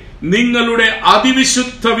 പ്രിയമുള്ളവരെ, നിങ്ങളുടെ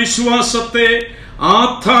അതിവിശുദ്ധ വിശ്വാസത്തെ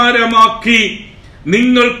ആധാരമാക്കി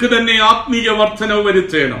നിങ്ങൾക്ക് തന്നെ ആത്മീയ വർധനവ്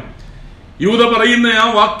വരുത്തണം. യൂദ പറയുന്ന ആ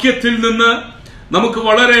വാക്യത്തിൽ നിന്ന് നമുക്ക്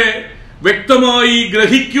വളരെ വ്യക്തമായി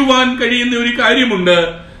ഗ്രഹിക്കുവാൻ കഴിയുന്ന ഒരു കാര്യമുണ്ട്.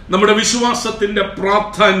 നമ്മുടെ വിശ്വാസത്തിന്റെ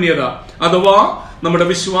പ്രാധാന്യത അഥവാ നമ്മുടെ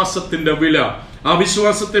വിശ്വാസത്തിന്റെ വില. ആ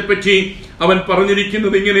വിശ്വാസത്തെ പറ്റി അവൻ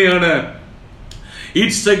പറഞ്ഞിരിക്കുന്നത് ഇങ്ങനെയാണ്,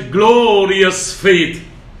 ഇറ്റ്സ് എ ഗ്ലോറിയസ് ഫെയ്ത്ത്.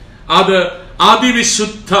 അത്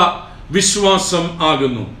അതിവിശുദ്ധ വിശ്വാസം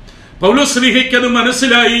ആകുന്നു. പൗലോസ്ലീഹയ്ക്ക് അത്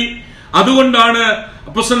മനസ്സിലായി. അതുകൊണ്ടാണ്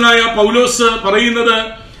അപ്പോസ്തലനായ പൗലോസ് പറയുന്നത്,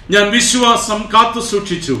 ഞാൻ വിശ്വാസം കാത്തു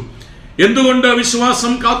സൂക്ഷിച്ചു. എന്തുകൊണ്ട്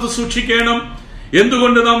വിശ്വാസം കാത്തു സൂക്ഷിക്കണം?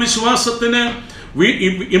 എന്തുകൊണ്ട് നാം വിശ്വാസത്തിന്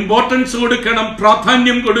ഇമ്പോർട്ടൻസ് കൊടുക്കണം,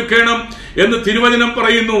 പ്രാധാന്യം കൊടുക്കണം എന്ന് തിരുവചനം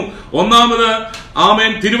പറയുന്നു. ഒന്നാമത്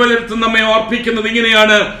ആമേൻ തിരുവചനത്തിൽ നമ്മെ ഓർപ്പിക്കുന്നത്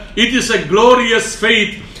ഇങ്ങനെയാണ്, it is A glorious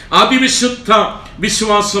faith. അതിവിശുദ്ധ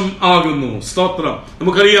വിശ്വാസം ആകുന്നു. സ്തോത്രം.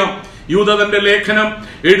 നമുക്കറിയാം യൂദ തന്റെ ലേഖനം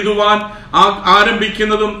എഴുതുവാൻ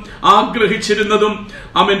ആരംഭിക്കുന്നതും ആഗ്രഹിച്ചിരുന്നതും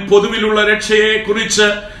അവൻ പൊതുവിലുള്ള രക്ഷയെ കുറിച്ച്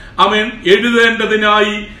അവൻ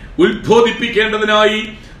എഴുതേണ്ടതിനായി ഉത്ബോധിപ്പിക്കേണ്ടതിനായി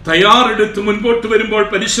തയ്യാറെടുത്ത് മുൻപോട്ട് വരുമ്പോൾ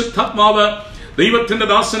പരിശുദ്ധാത്മാവ് ദൈവത്തിന്റെ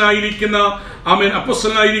ദാസനായിരിക്കുന്ന ആമേൻ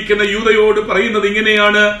അപ്പോസ്തലനായിരിക്കുന്ന യൂദയോട് പറയുന്നത്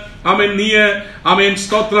ഇങ്ങനെയാണ്, ആമേൻ നീ ആമേൻ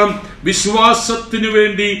സ്തോത്രം വിശ്വാസത്തിനു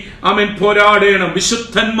വേണ്ടി ആമേൻ പോരാടണം.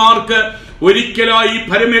 വിശുദ്ധന്മാർക്ക് ഒരിക്കലായി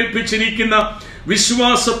ഫലമേൽപ്പിച്ചിരിക്കുന്ന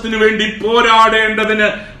വിശ്വാസത്തിനു വേണ്ടി പോരാടേണ്ടതിന്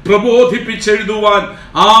പ്രബോധിപ്പിച്ചെഴുതുവാൻ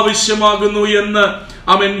ആവശ്യമാകുന്നു എന്ന്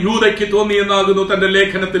അവൻ യൂദയ്ക്ക് തോന്നിയെന്നാകുന്നു തന്റെ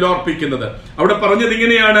ലേഖനത്തിൽ ഓർപ്പിക്കുന്നത്. അവിടെ പറഞ്ഞത്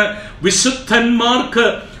ഇങ്ങനെയാണ്, വിശുദ്ധന്മാർക്ക്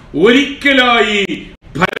ഒരിക്കലായി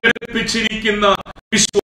ഫലമേൽപ്പിച്ചിരിക്കുന്ന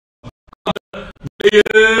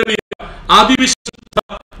അതിവിശുദ്ധ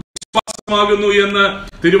വിശ്വാസമാകുന്നു എന്ന്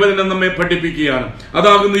തിരുവചനം നമ്മെ പഠിപ്പിക്കുകയാണ്.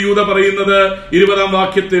 അതാകുന്നു യൂദ പറയുന്നത് 20-ാം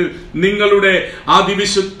വാക്യത്തിൽ, നിങ്ങളുടെ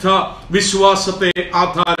അതിവിശുദ്ധ വിശ്വാസത്തെ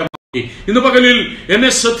ആധാരമാക്കി. ഇന്ന് പകലിൽ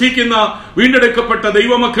എന്നെ ശ്രദ്ധിക്കുന്ന വീണ്ടെടുക്കപ്പെട്ട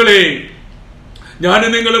ദൈവമക്കളെ,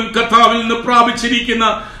 ഞാനും നിങ്ങളും കർത്താവിൽ നിന്ന് പ്രാപിച്ചിരിക്കുന്ന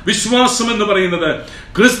വിശ്വാസം എന്ന് പറയുന്നത്,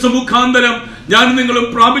 ക്രിസ്തു മുഖാന്തരം ഞാനും നിങ്ങളും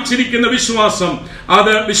പ്രാപിച്ചിരിക്കുന്ന വിശ്വാസം,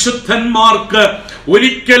 അത് വിശുദ്ധന്മാർക്ക്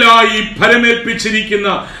ഒരിക്കലായി ഫലമേൽപ്പിച്ചിരിക്കുന്ന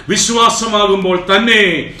വിശ്വാസമാകുമ്പോൾ തന്നെ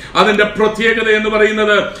അതിന്റെ പ്രത്യേകത എന്ന്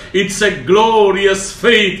പറയുന്നത് ഇറ്റ്സ് എ ഗ്ലോറിയസ്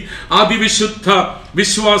ഫെയ്ത്ത്. അതിവിശുദ്ധ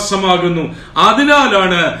വിശ്വാസമാകുന്നു.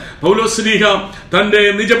 അതിനാലാണ് പൗലോസ്ലീഹ തന്റെ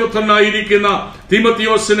നിജപുത്രനായിരിക്കുന്ന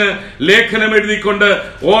തീമോഥെയോസിന് ലേഖനം എഴുതിക്കൊണ്ട്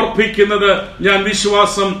ഓർപ്പിക്കുന്നത്, ഞാൻ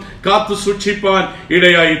വിശ്വാസം കാത്തു സൂക്ഷിപ്പാൻ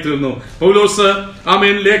ഇടയായി തീർന്നു. പൗലോസ്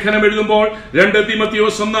ആമേൻ ലേഖനം എഴുതുമ്പോൾ 2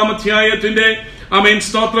 തീമോഥെയോസ് 1-ാം അധ്യായത്തിന്റെ ആമേൻ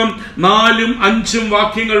സ്തോത്രം 4ഉം 5ഉം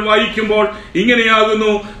വാക്യങ്ങൾ വായിക്കുമ്പോൾ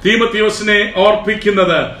ഇങ്ങനെയാകുന്നു തീമോഥെയോസിനെ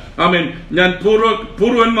ഓർപ്പിക്കുന്നത്. ആമേൻ, ഞാൻ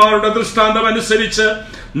പൂർവന്മാരുടെ ദൃഷ്ടാന്തം അനുസരിച്ച്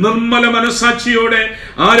നിർമ്മല മനസാക്ഷിയോടെ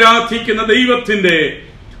ആരാധിക്കുന്ന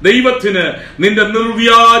ദൈവത്തിന് നിന്റെ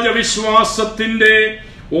നിർവ്യാജ വിശ്വാസത്തിന്റെ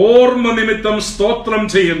ഓർമ്മ നിമിത്തം സ്തോത്രം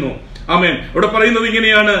ചെയ്യുന്നു. ആമേൻ. ഇവിടെ പറയുന്നത്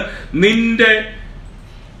ഇങ്ങനെയാണ്, നിന്റെ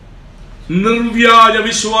നിർവ്യാജ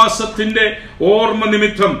വിശ്വാസത്തിന്റെ ഓർമ്മ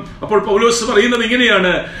നിമിത്തം. അപ്പോൾ പൗലോസ് പറയുന്നത്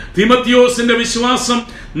ഇങ്ങനെയാണ്, തീമോഥെയോസിന്റെ വിശ്വാസം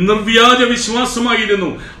നിർവ്യാജ വിശ്വാസമായിരുന്നു.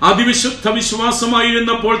 അതിവിശുദ്ധ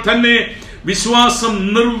വിശ്വാസമായിരുന്നപ്പോൾ തന്നെ വിശ്വാസം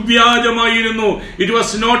നിർവ്യാജമായിരുന്നു. It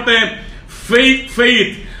was not A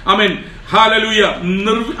faith. Amen, hallelujah.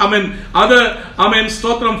 ആമേൻ, അത് ആമേൻ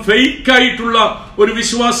സ്തോത്രം ഫേക്ക് ആയിട്ടുള്ള ഒരു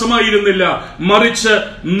വിശ്വാസമായിരുന്നില്ല, മറിച്ച്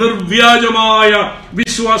നിർവ്യാജമായ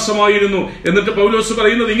വിശ്വാസമായിരുന്നു. എന്നിട്ട് പൗലോസ്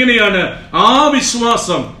പറയുന്നത് ഇങ്ങനെയാണ്, ആ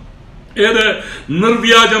വിശ്വാസം ഏത്?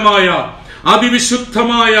 നിർവ്യാജമായ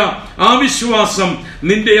അതിവിശുദ്ധമായ ആ വിശ്വാസം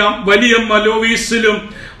നിന്റെ വലിയമ്മ ലോവീസിലും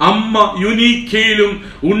അമ്മ യുനീക്കയിലും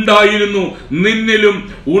ഉണ്ടായിരുന്നു, നിന്നിലും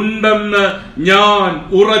ഉണ്ടെന്ന് ഞാൻ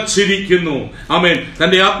ഉറച്ചിരിക്കുന്നു. ആമേൻ.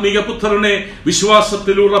 തന്റെ ആത്മീക പുത്രനെ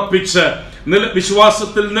വിശ്വാസത്തിൽ ഉറപ്പിച്ച്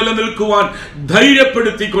വിശ്വാസത്തിൽ നിലനിൽക്കുവാൻ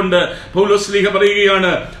ധൈര്യപ്പെടുത്തിക്കൊണ്ട് പൗലോസ്ലീഹ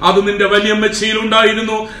പറയുകയാണ്, അത് നിന്റെ വലിയമ്മച്ചിയിൽ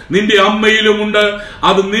ഉണ്ടായിരുന്നു, നിന്റെ അമ്മയിലുമുണ്ട്,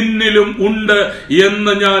 അത് നിന്നിലും ഉണ്ട്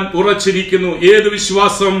എന്ന് ഞാൻ ഉറച്ചിരിക്കുന്നു. ഏത്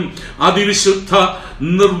വിശ്വാസം? അതിവിശുദ്ധ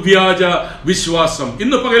നിർവ്യാജ വിശ്വാസം.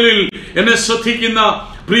 ഇന്ന് പകലിൽ എന്നെ ശ്രദ്ധിക്കുന്ന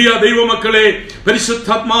പ്രിയ ദൈവമക്കളെ,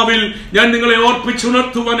 പരിശുദ്ധാത്മാവിൽ ഞാൻ നിങ്ങളെ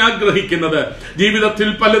ഓർപ്പിച്ചുണർത്തുവാൻ ആഗ്രഹിക്കുന്നത്, ജീവിതത്തിൽ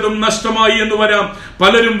പലതും നഷ്ടമായി എന്ന് വരാം,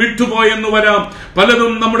 പലരും വിട്ടുപോയെന്ന് വരാം,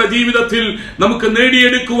 പലതും നമ്മുടെ ജീവിതത്തിൽ നമുക്ക്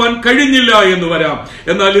നേടിയെടുക്കുവാൻ കഴിഞ്ഞില്ല എന്ന് വരാം.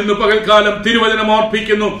 എന്നാൽ ഇന്ന് പകൽക്കാലം തിരുവചനം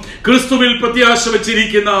ഓർപ്പിക്കുന്നു, ക്രിസ്തുവിൽ പ്രത്യാശ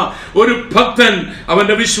വച്ചിരിക്കുന്ന ഒരു ഭക്തൻ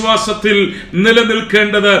അവന്റെ വിശ്വാസത്തിൽ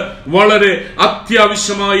നിലനിൽക്കേണ്ടത് വളരെ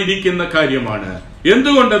അത്യാവശ്യമായിരിക്കുന്ന കാര്യമാണ്.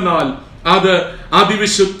 എന്തുകൊണ്ടെന്നാൽ അത്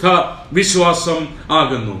അതിവിശുദ്ധ വിശ്വാസം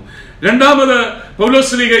ആകുന്നു. രണ്ടാമത്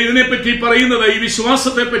പൗലോസ്ലീഹ ഇതിനെപ്പറ്റി പറയുന്നത്, ഈ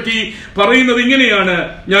വിശ്വാസത്തെ പറ്റി പറയുന്നത് ഇങ്ങനെയാണ്,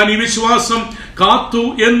 ഞാൻ ഈ വിശ്വാസം കാത്തു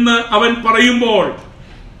എന്ന് അവൻ പറയുമ്പോൾ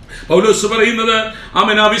പൗലോസ് പറയുന്നത്,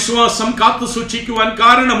 അവൻ ആ വിശ്വാസം കാത്തു സൂക്ഷിക്കുവാൻ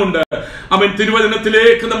കാരണമുണ്ട്. അവൻ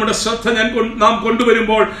തിരുവചനത്തിലേക്ക് നമ്മുടെ ശ്രദ്ധ നാം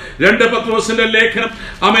കൊണ്ടുവരുമ്പോൾ 2 പത്രോസിന്റെ ലേഖനം,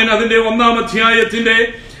 അവൻ അതിന്റെ 1-ാം അധ്യായത്തിന്റെ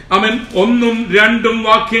 1ഉം 2ഉം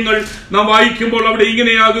വാക്യങ്ങൾ നാം വായിക്കുമ്പോൾ അവിടെ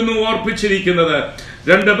ഇങ്ങനെയാകുന്നു ഓർപ്പിച്ചിരിക്കുന്നത്.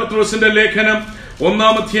 2 പത്രോസിന്റെ ലേഖനം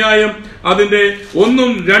 1-ാം അധ്യായം അതിന്റെ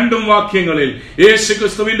 1ഉം 2ഉം വാക്യങ്ങളിൽ,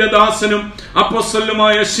 യേശുക്രിസ്തുവിന്റെ ദാസനും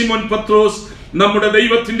അപ്പോസ്തലനുമായ ശിമോൻ പത്രോസ് നമ്മുടെ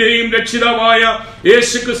ദൈവത്തിന്റെയും രക്ഷിതാവായ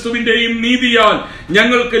യേശുക്രിസ്തുവിന്റെയും നീതിയാൽ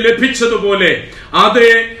ഞങ്ങൾക്ക് ലഭിച്ചതുപോലെ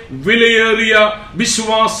അതേ വിലയേറിയ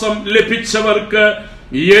വിശ്വാസം ലഭിച്ചവർക്ക്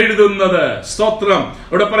എഴുതുന്നത്. സ്തോത്രം.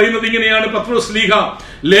 അവിടെ പറയുന്നത് ഇങ്ങനെയാണ്, പത്രോസ്ലീഹ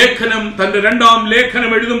ലേഖനം തന്റെ 2ാം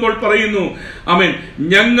ലേഖനം എഴുതുമ്പോൾ പറയുന്നു, ആമേൻ,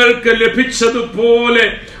 ഞങ്ങൾക്ക് ലഭിച്ചതുപോലെ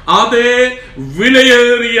അതേ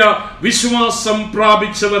വിലയേറിയ വിശ്വാസം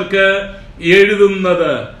പ്രാപിച്ചവർക്ക്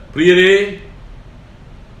എഴുതുന്നത്. പ്രിയരേ,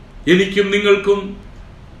 എനിക്കും നിങ്ങൾക്കും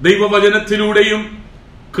ദൈവവചനത്തിലൂടെയും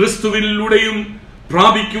ക്രിസ്തുവിലൂടെയും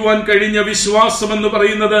പ്രാപിക്കുവാൻ കഴിഞ്ഞ വിശ്വാസം എന്ന്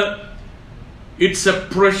പറയുന്നത് ഇറ്റ്സ് എ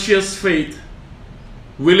പ്രഷ്യസ് ഫെയ്ത്ത്,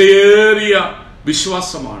 വിലയേറിയ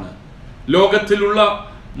വിശ്വാസമാണ്. ലോകത്തിലുള്ള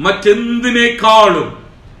മറ്റെന്തിനേക്കാളും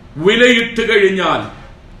വിലയിട്ട് കഴിഞ്ഞാൽ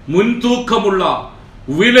മുൻതൂക്കമുള്ള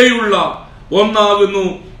വിലയുള്ള ഒന്നാകുന്നു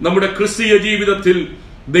നമ്മുടെ ക്രിസ്തീയ ജീവിതത്തിൽ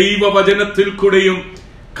ദൈവവചനത്തിൽ കൂടെയും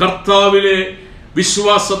കർത്താവിലെ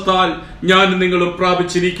വിശ്വാസത്താൽ ഞാൻ നിങ്ങളും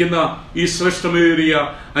പ്രാപിച്ചിരിക്കുന്ന ഈ ശ്രേഷ്ഠമേറിയ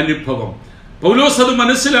അനുഭവം. പൗലോസ് അത്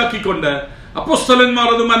മനസ്സിലാക്കിക്കൊണ്ട്, അപ്പോസ്തലന്മാർ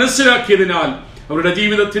അത് മനസ്സിലാക്കിയതിനാൽ അവരുടെ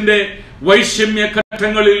ജീവിതത്തിന്റെ വൈഷമ്യ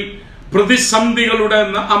ഘട്ടങ്ങളിൽ, പ്രതിസന്ധികളുടെ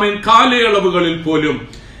കാലയളവുകളിൽ പോലും,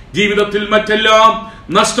 ജീവിതത്തിൽ മറ്റെല്ലാം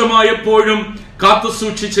നഷ്ടമായപ്പോഴും കാത്തു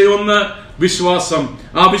സൂക്ഷിച്ച ഒന്ന് വിശ്വാസം.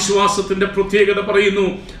 ആ വിശ്വാസത്തിന്റെ പ്രത്യേകത പറയുന്നു,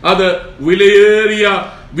 അത് വിലയേറിയ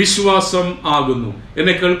വിശ്വാസം ആകുന്നു.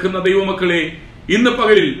 എന്നെ കേൾക്കുന്ന ദൈവമക്കളെ, ഇന്ന്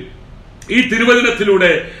പകലിൽ ഈ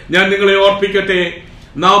തിരുവചനത്തിലൂടെ ഞാൻ നിങ്ങളെ ഓർപ്പിക്കട്ടെ,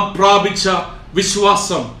 നാം പ്രാപിച്ച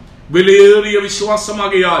വിശ്വാസം വിലയേറിയ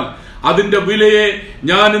വിശ്വാസമാകയാൽ അതിന്റെ വിലയെ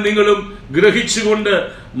ഞാൻ നിങ്ങളും ഗ്രഹിച്ചുകൊണ്ട്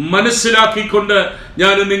മനസ്സിലാക്കിക്കൊണ്ട്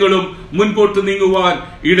ഞാൻ നിങ്ങളും മുൻപോട്ട് നീങ്ങുവാൻ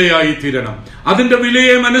ഇടയായി തീരണം. അതിന്റെ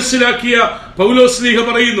വിലയെ മനസ്സിലാക്കിയ പൗലോസ്ലീഹ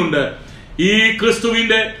പറയുന്നുണ്ട്, ഈ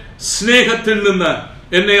ക്രിസ്തുവിന്റെ സ്നേഹത്തിൽ നിന്ന്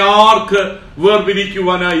എന്നെ ആർക്ക്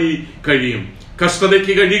വേർപിരിക്കുവാനായി കഴിയും?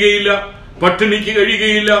 കഷ്ടതയ്ക്ക് കഴിയുകയില്ല, പട്ടിണിക്ക്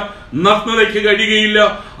കഴിയുകയില്ല, നഗ്നതയ്ക്ക് കഴിയുകയില്ല,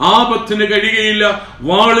 ആപത്തിന് കഴിയുകയില്ല,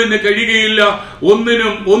 വാളിന് കഴിയുകയില്ല,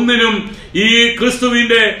 ഒന്നിനും ഈ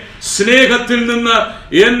ക്രിസ്തുവിന്റെ സ്നേഹത്തിൽ നിന്ന്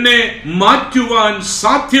എന്നെ മാറ്റുവാൻ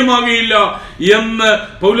സാധ്യമാകയില്ല എന്ന്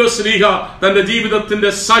പൗലോസ്ലീഹ തന്റെ ജീവിതത്തിന്റെ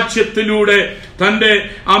സാക്ഷ്യത്തിലൂടെ തന്റെ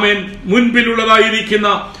മുൻപിലുള്ളതായിരിക്കുന്ന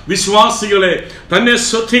വിശ്വാസികളെ, തന്നെ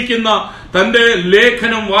ശ്രദ്ധിക്കുന്ന, തന്റെ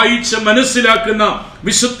ലേഖനം വായിച്ച് മനസ്സിലാക്കുന്ന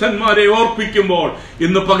വിശുദ്ധന്മാരെ ഓർപ്പിക്കുമ്പോൾ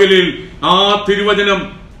ഇന്ന് പകലിൽ ആ തിരുവചനം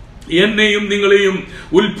എന്നെയും നിങ്ങളെയും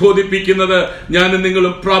ഉത്ബോധിപ്പിക്കുന്നത്, ഞാനും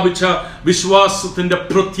നിങ്ങളും പ്രാപിച്ച വിശ്വാസത്തിന്റെ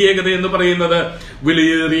പ്രത്യേകത എന്ന് പറയുന്നത്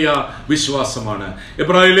വിലയേറിയ വിശ്വാസമാണ്.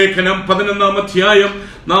 എബ്രായ ലേഖനം 11-ാം അധ്യായം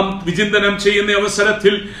നാം വിചിന്തനം ചെയ്യുന്ന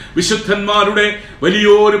അവസരത്തിൽ വിശുദ്ധന്മാരുടെ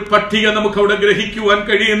വലിയൊരു പട്ടിക നമുക്ക് അവിടെ ഗ്രഹിക്കുവാൻ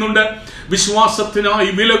കഴിയുന്നുണ്ട്. വിശ്വാസത്തിനായി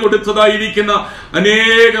വില കൊടുത്തതായിരിക്കുന്ന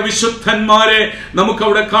അനേക വിശുദ്ധന്മാരെ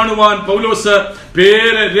നമുക്കവിടെ കാണുവാൻ പൗലോസ്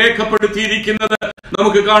പേര് രേഖപ്പെടുത്തിയിരിക്കുന്നത്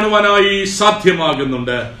നമുക്ക് കാണുവാനായി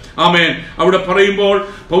സാധ്യമാകുന്നുണ്ട്. ആമേൻ. അവിടെ പറയുമ്പോൾ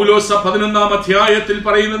പൗലോസ് 11-ാം അധ്യായത്തിൽ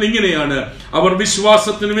പറയുന്നത് ഇങ്ങനെയാണ്, അവർ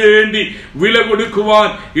വിശ്വാസത്തിന് വേണ്ടി വില കൊടുക്കുവാൻ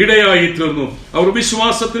ഇടയായി തീർന്നു. അവർ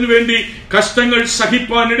വിശ്വാസത്തിന് വേണ്ടി കഷ്ടങ്ങൾ സഹിപ്പാൻ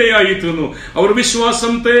കാണിപ്പാൻ ഇടയായി തീർന്നു. അവർ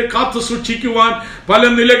വിശ്വാസത്തെ കാത്തു സൂക്ഷിക്കുവാൻ പല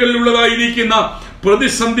നിലകളിലുള്ളതായിരിക്കുന്ന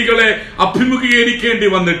പ്രതിസന്ധികളെ അഭിമുഖീകരിക്കേണ്ടി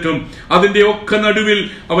വന്നിട്ടും അതിന്റെ ഒക്കെ നടുവിൽ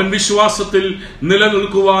അവൻ വിശ്വാസത്തിൽ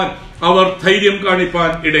നിലനിൽക്കുവാൻ അവർ ധൈര്യം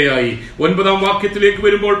കാണിപ്പാൻ ഇടയായി. 9-ാം വാക്യത്തിലേക്ക്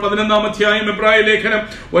വരുമ്പോൾ, 11-ാം അധ്യായം എബ്രായ ലേഖനം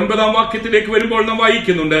 9-ാം വാക്യത്തിലേക്ക് വരുമ്പോൾ നാം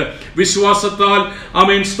വായിക്കുന്നുണ്ട്, വിശ്വാസത്താൽ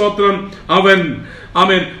ആമേൻ സ്തോത്രം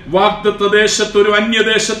അവൻ വാഗ്ദത്ത ദേശത്ത് ഒരു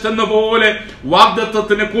അന്യദേശത്തെന്ന പോലെ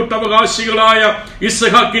വാഗ്ദത്തത്തിന് കൂട്ടവകാശികളായ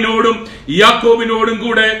ഇസ്ഹാക്കിനോടും യാക്കോബിനോടും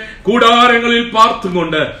കൂടെ കൂടാരങ്ങളിൽ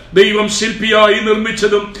പാർത്തുകൊണ്ട് ദൈവം ശില്പിയായി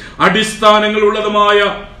നിർമ്മിച്ചതും അടിസ്ഥാനങ്ങളുള്ളതുമായ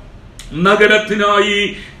നഗരത്തിനായി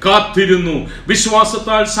കാത്തിരുന്നു.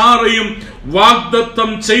 വിശ്വാസത്താൽ സാറയും വാഗ്ദത്തം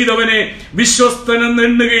ചെയ്തവനെ വിശ്വസ്തനെന്ന്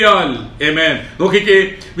എണ്ണുകയാൽ. ആമേൻ. നോക്കിക്കേ,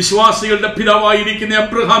 വിശ്വാസികളുടെ പിതാവായിരിക്കുന്ന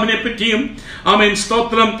അബ്രഹാമിനെ പറ്റിയും ആമേൻ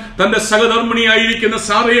സ്തോത്രം തന്റെ സഹധർമ്മിണിയായിരിക്കുന്ന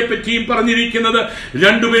സാറയെ പറ്റിയും പറഞ്ഞിരിക്കുന്നത്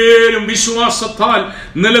രണ്ടുപേരും വിശ്വാസത്താൽ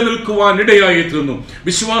നിലനിൽക്കുവാൻ ഇടയായി തീർന്നു.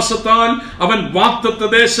 വിശ്വാസത്താൽ അവൻ വാഗ്ദത്ത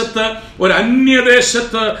ദേശത്ത് ഒരു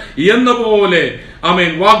അന്യദേശത്ത് എന്ന പോലെ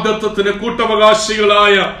ആമേൻ വാഗ്ദത്തത്തിന്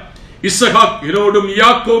കൂട്ടവകാശികളായ ഇസ്ഹാക്കിനോടും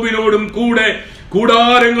യാക്കോബിനോടും കൂടെ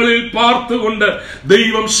കൂടാരങ്ങളിൽ പാർത്തുകൊണ്ട്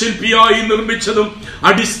ദൈവം ശില്പിയായി നിർമ്മിച്ചതും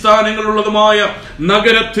അടിസ്ഥാനങ്ങളുള്ളതുമായ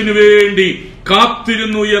നഗരത്തിനു വേണ്ടി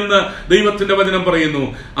കാത്തിരുന്നു എന്ന് ദൈവത്തിന്റെ വചനം പറയുന്നു.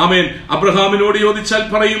 ആമേൻ. അബ്രഹാമിനോട് ചോദിച്ചാൽ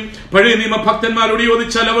പറയും, പഴയ നിയമ ഭക്തന്മാരോട്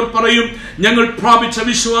ചോദിച്ചാൽ അവർ പറയും, ഞങ്ങൾ പ്രാപിച്ച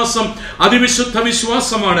വിശ്വാസം അതിവിശുദ്ധ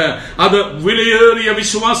വിശ്വാസമാണ്, അത് വിലയേറിയ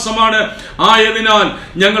വിശ്വാസമാണ്, ആയതിനാൽ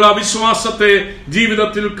ഞങ്ങൾ ആ വിശ്വാസത്തെ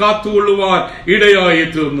ജീവിതത്തിൽ കാത്തുകൊള്ളുവാൻ ഇടയായി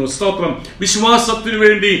തീർന്നു. സ്തോത്രം. വിശ്വാസത്തിനു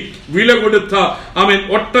വേണ്ടി വില കൊടുത്ത ആമേൻ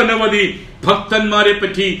ഒട്ടനവധി ഭക്തന്മാരെ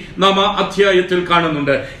പറ്റി നാം ആ അധ്യായത്തിൽ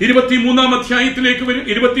കാണുന്നുണ്ട്. 23-ാം അധ്യായത്തിലേക്ക്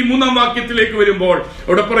 23-ാം വാക്യത്തിലേക്ക് വരുമ്പോൾ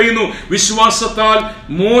അവിടെ പറയുന്നു, വിശ്വാസത്താൽ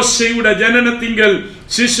മോശയുടെ ജനനത്തിങ്കൽ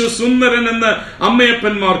ശിശു സുന്ദരനെന്ന്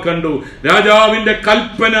അമ്മയപ്പന്മാർ കണ്ടു. രാജാവിന്റെ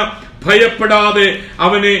കൽപ്പന ഭയപ്പെടാതെ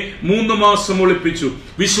അവനെ 3 മാസം ഒളിപ്പിച്ചു.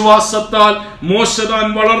 വിശ്വാസത്താൽ മോശ താൻ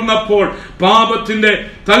വളർന്നപ്പോൾ പാപത്തിന്റെ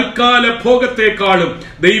തൽക്കാല ഭോഗത്തെക്കാളും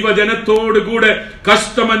ദൈവജനത്തോടുകൂടെ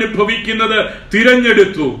കഷ്ടമനുഭവിക്കുന്നത്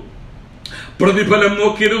തിരഞ്ഞെടുത്തു. പ്രതിഫലം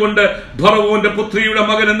നോക്കിയതുകൊണ്ട് ഫറവോന്റെ പുത്രിയുടെ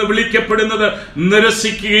മകൻ എന്ന് വിളിക്കപ്പെടുന്നത്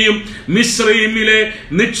നിരസിക്കുകയും മിസ്രയീമിലെ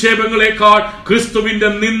നിക്ഷേപങ്ങളെക്കാൾ ക്രിസ്തുവിന്റെ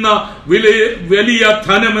നിന്ന വലിയ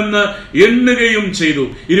ധനമെന്ന് എണ്ണുകയും ചെയ്തു.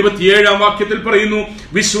 27-ാം വാക്യത്തിൽ പറയുന്നു,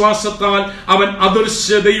 വിശ്വാസത്താൽ അവൻ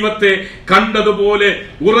അദൃശ്യ ദൈവത്തെ കണ്ടതുപോലെ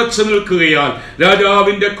ഉറച്ചു നിൽക്കുകയാൽ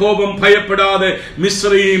രാജാവിന്റെ കോപം ഭയപ്പെടാതെ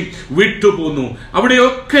മിസ്രയീം വിട്ടുപോന്നു.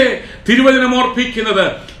 അവിടെയൊക്കെ തിരുവചനം ഓർപ്പിക്കുന്നത്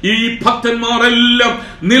ഈ ഭക്തന്മാരെല്ലാം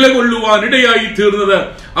നിലകൊള്ളുവാൻ ഇടയായി തീർന്നത്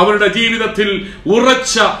അവരുടെ ജീവിതത്തിൽ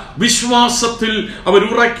ഉറച്ച വിശ്വാസത്തിൽ അവർ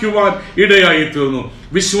ഉറയ്ക്കുവാൻ ഇടയായി തീർന്നു.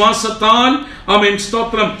 വിശ്വാസത്താൽ ആമേൻ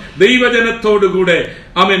സ്തോത്രം ദൈവജനത്തോടുകൂടെ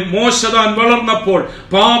ആമേൻ മോശ താൻ വളർന്നപ്പോൾ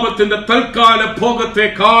പാപത്തിന്റെ തൽക്കാല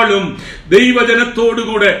ഭോഗത്തെക്കാളും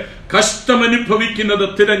ദൈവജനത്തോടുകൂടെ കഷ്ടമനുഭവിക്കുന്നത്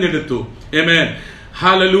തിരഞ്ഞെടുത്തു. ആമേൻ.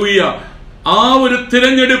 ഹല്ലേലൂയ. ആ ഒരു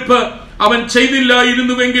തിരഞ്ഞെടുപ്പ് അവൻ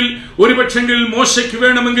ചെയ്തില്ലായിരുന്നുവെങ്കിൽ ഒരുപക്ഷെങ്കിൽ മോശയ്ക്ക്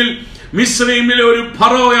വേണമെങ്കിൽ മിസ്രയീമിലെ ഒരു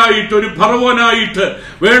ഫറവോനായിട്ട്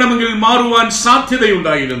വേണമെങ്കിൽ മാറുവാൻ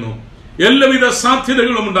സാധ്യതയുണ്ടായിരുന്നു. എല്ലാവിധ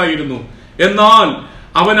സാധ്യതകളും ഉണ്ടായിരുന്നു. എന്നാൽ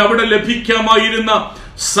അവൻ അവിടെ ലഭിക്കാമായിരുന്ന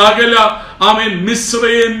സകല ആമേൻ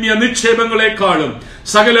മിസ്രയേമ്യ നിക്ഷേപങ്ങളെക്കാളും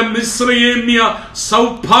സകല മിസ്രയേമ്യ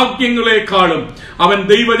സൗഭാഗ്യങ്ങളെക്കാളും അവൻ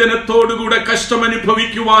ദൈവജനത്തോടുകൂടെ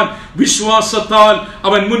കഷ്ടമനുഭവിക്കുവാൻ വിശ്വാസത്താൽ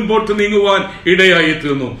അവൻ മുൻപോട്ട് നീങ്ങുവാൻ ഇടയായി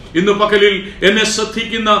തീർന്നു. ഇന്ന് പകലിൽ എന്നെ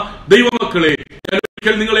ശ്രദ്ധിക്കുന്ന ദൈവമക്കളെ, ഞാൻ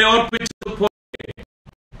ഒരിക്കൽ നിങ്ങളെ ഓർപ്പിച്ചതുപോലെ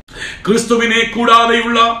ക്രിസ്തുവിനെ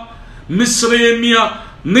കൂടാതെയുള്ള മിസ്രയേമ്യ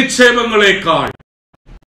നിക്ഷേപങ്ങളെക്കാൾ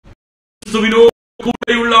ക്രിസ്തുവിനോട്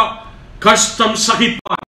കൂടെയുള്ള കഷ്ടം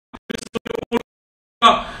സഹിപ്പാൻ,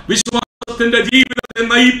 വിശ്വാസത്തിന്റെ ജീവിതത്തെ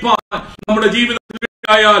നയിപ്പാൻ നമ്മുടെ ജീവിതത്തിൽ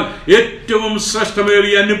ആയാൽ ഏറ്റവും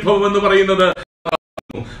ശ്രേഷ്ഠമേറിയ അനുഭവം എന്ന് പറയുന്നത്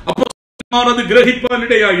അത്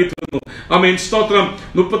ഗ്രഹിപ്പാനിടയായി തീർന്നു. ആമേൻ സ്തോത്രം.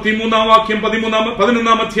 33-ാം വാക്യം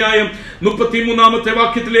 11-ാം അധ്യായം 33-ാമത്തെ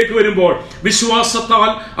വാക്യത്തിലേക്ക് വരുമ്പോൾ, വിശ്വാസത്താൽ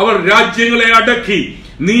അവർ രാജ്യങ്ങളെ അടക്കി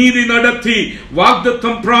നീതി നടത്തി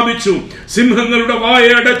വാഗ്ദത്തം പ്രാപിച്ചു, സിംഹങ്ങളുടെ വായ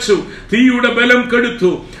അടച്ചു, തീയുടെ ബലം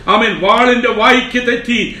കെടുത്തു. ആമേൻ. വാളിന്റെ വായ്ക്ക്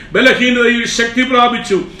തെറ്റി ബലഹീനതയിൽ ശക്തി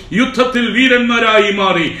പ്രാപിച്ചു, യുദ്ധത്തിൽ വീരന്മാരായി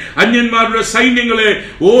മാറി, അന്യന്മാരുടെ സൈന്യങ്ങളെ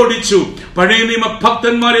ഓടിച്ചു. പഴയ നിയമ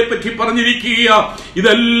ഭക്തന്മാരെ പറ്റി പറഞ്ഞിരിക്കുക,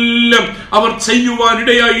 ഇതെല്ലാം അവർ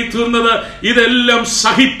ചെയ്യുവാനിടയായി തീർന്നത്, ഇതെല്ലാം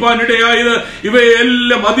സഹിപ്പാനിടയായത്,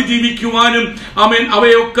 ഇവയെല്ലാം അതിജീവിക്കുവാനും ആമേൻ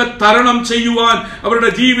അവയൊക്കെ തരണം ചെയ്യുവാൻ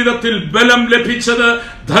അവരുടെ ജീവിതത്തിൽ ബലം ലഭിച്ചത്,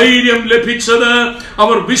 ധൈര്യം ലഭിച്ചത്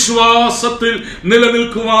അവർ വിശ്വാസത്തിൽ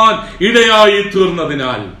നിലനിൽക്കുവാൻ ഇടയായി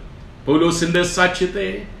തീർന്നതിനാൽ. പൗലോസിന്റെ സാക്ഷ്യത്തെ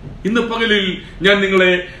ഇന്ന് പകലിൽ ഞാൻ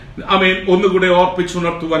നിങ്ങളെ ആമേൻ ഒന്നുകൂടെ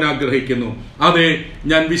ഓർപ്പിച്ചുണർത്തുവാൻ ആഗ്രഹിക്കുന്നു. അതെ,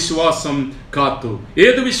 ഞാൻ വിശ്വാസം കാത്തു.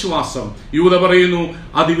 ഏത് വിശ്വാസം? യൂദ പറയുന്നു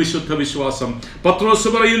അതിവിശുദ്ധ വിശ്വാസം. പത്രോസ്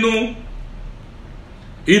പറയുന്നു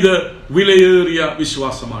ഇത് വിലയേറിയ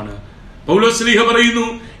വിശ്വാസമാണ്. പൗലോസ്ലീഹ പറയുന്നു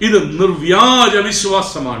ഇത് നിർവ്യാജ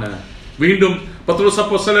വിശ്വാസമാണ്. വീണ്ടും പത്രോസ്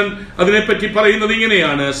അപ്പോസ്തലൻ അതിനെപ്പറ്റി പറയുന്നത്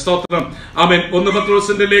ഇങ്ങനെയാണ്. സ്തോത്രം. ആമേൻ. 1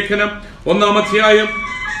 പത്രോസിന്റെ ലേഖനം 1-ാം അധ്യായം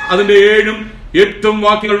അതിന്റെ 7-ഉം 8-ഉം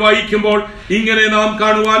വാക്യങ്ങൾ വായിക്കുമ്പോൾ ഇങ്ങനെ നാം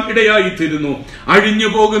കാണുവാൻ ഇടയായിത്തീരുന്നു. അഴിഞ്ഞു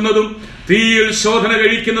പോകുന്നതും തീയിൽ ശോധന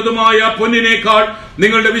കഴിക്കുന്നതുമായ പൊന്നിനേക്കാൾ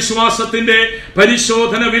നിങ്ങളുടെ വിശ്വാസത്തിന്റെ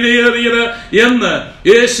പരിശോധന വിലയേറിയത് എന്ന്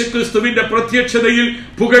യേശുക്രിസ്തുവിന്റെ പ്രത്യക്ഷതയിൽ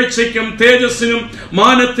പുകഴ്ചയ്ക്കും തേജസ്സിനും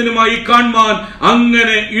മാനത്തിനുമായി കാണുവാൻ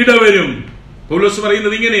അങ്ങനെ ഇടവരും. പൗലോസ്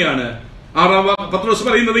പറയുന്നത് ഇങ്ങനെയാണ്. പത്രോസ്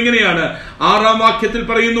പറയുന്നത് ഇങ്ങനെയാണ്. 6-ാം വാക്യത്തിൽ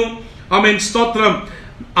പറയുന്നു, ആമേൻ, സ്തോത്രം,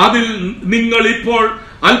 അതിൽ നിങ്ങൾ ഇപ്പോൾ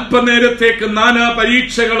അല്പനേരത്തേക്ക് നാനാ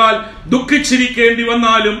പരീക്ഷകളാൽ ദുഃഖിച്ചിരിക്കേണ്ടി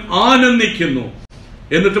വന്നാലും ആനന്ദിക്കുന്നു.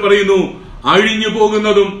 എന്നിട്ട് പറയുന്നു അഴിഞ്ഞു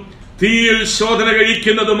പോകുന്നതും തീയിൽ ശോധന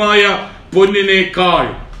കഴിക്കുന്നതുമായ പൊന്നിനേക്കാൾ.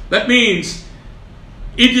 That means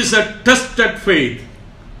it is a tested faith.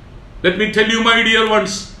 Let me tell you, my dear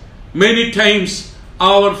ones, many times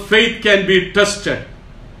our faith can be tested.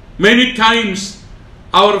 Many times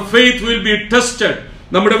our faith will be tested.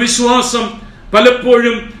 നമ്മുടെ വിശ്വാസം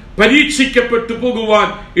പലപ്പോഴും പരീക്ഷിക്കപ്പെട്ടു പോകുവാൻ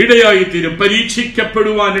ഇടയായിത്തീരും,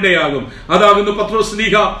 പരീക്ഷിക്കപ്പെടുവാൻ ഇടയാകും. അതാകുന്നു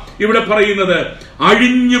പത്രോസ്ലീഹ ഇവിടെ പറയുന്നത്.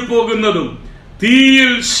 അഴിഞ്ഞു പോകുന്നതും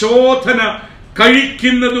തീയിൽ ശോധന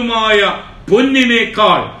കഴിക്കുന്നതുമായ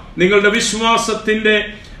പൊന്നിനേക്കാൾ നിങ്ങളുടെ വിശ്വാസത്തിന്റെ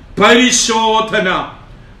പരിശോധന,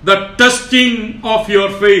 the testing of your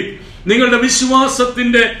faith, നിങ്ങളുടെ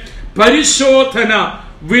വിശ്വാസത്തിന്റെ പരിശോധന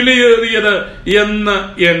വിലയേറിയത് എന്ന്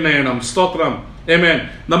എണ്ണണം. സ്തോത്രം. ആമേൻ.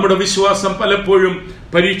 നമ്മുടെ വിശ്വാസം പലപ്പോഴും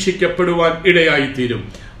പരീക്ഷിക്കപ്പെടുവാൻ ഇടയായിത്തീരും.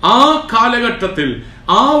 ആ കാലഘട്ടത്തിൽ,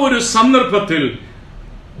 ആ ഒരു സന്ദർഭത്തിൽ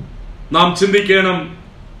നാം ചിന്തിക്കണം,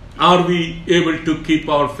 R we able to keep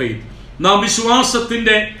our faith? നാം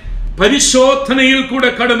വിശ്വാസത്തിന്റെ പരിശോധനയിൽ കൂടെ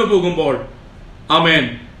കടന്നു പോകുമ്പോൾ, ആമേൻ,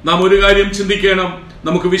 നാം ഒരു കാര്യം ചിന്തിക്കണം,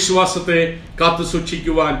 നമുക്ക് വിശ്വാസത്തെ കാത്തു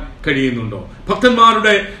സൂക്ഷിക്കുവാൻ കഴിയുന്നുണ്ടോ?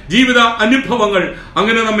 ഭക്തന്മാരുടെ ജീവിത അനുഭവങ്ങൾ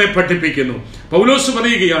അങ്ങനെ നമ്മെ പഠിപ്പിക്കുന്നു. പൗലോസ്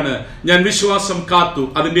പറയുകയാണ്, ഞാൻ വിശ്വാസം കാത്തു.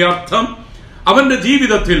 അതിന്റെ അർത്ഥം അവന്റെ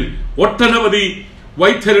ജീവിതത്തിൽ ഒട്ടനവധി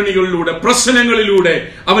വൈതരണികളിലൂടെ, പ്രശ്നങ്ങളിലൂടെ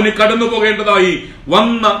അവന് കടന്നു പോകേണ്ടതായി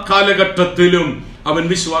വന്ന കാലഘട്ടത്തിലും അവൻ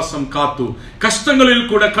വിശ്വാസം കാത്തു. കഷ്ടങ്ങളിൽ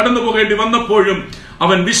കൂടെ കടന്നു പോകേണ്ടി വന്നപ്പോഴും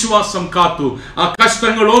അവൻ വിശ്വാസം കാത്തു. ആ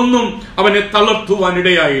കഷ്ടങ്ങളൊന്നും അവനെ തളർത്തുവാൻ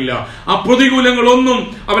ഇടയായില്ല. ആ പ്രതികൂലങ്ങളൊന്നും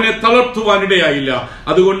അവനെ തളർത്തുവാൻ ഇടയായില്ല.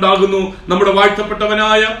 അതുകൊണ്ടാകുന്നു നമ്മുടെ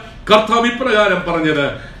വാഴ്ത്തപ്പെട്ടവനായ കർത്താവ് ഇപ്രകാരം പറഞ്ഞത്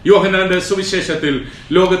യോഹന്നാന്റെ സുവിശേഷത്തിൽ,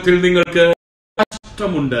 ലോകത്തിൽ നിങ്ങൾക്ക്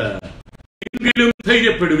കഷ്ടമുണ്ട്, എങ്കിലും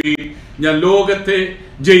ധൈര്യപ്പെടുവീൻ, ഞാൻ ലോകത്തെ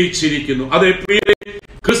ജയിച്ചിരിക്കുന്നു. അതേ പ്രിയരെ,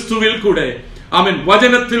 ക്രിസ്തുവിൽ കൂടെ, ആമേൻ,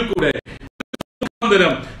 വചനത്തിൽ കൂടെ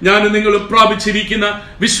ഞാൻ നിങ്ങൾ പ്രാപിച്ചിരിക്കുന്ന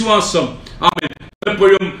വിശ്വാസം, ആമേൻ,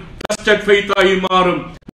 പലപ്പോഴും ടെസ്റ്റഡ് ഫെയ്ത്ത് ആയി മാറും.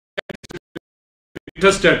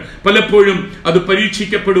 പലപ്പോഴും അത്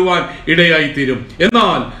പരീക്ഷിക്കപ്പെടുവാൻ ഇടയായിത്തീരും.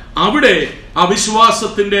 എന്നാൽ അവിടെ ആ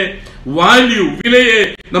വിശ്വാസത്തിന്റെ വാല്യൂ, വിലയെ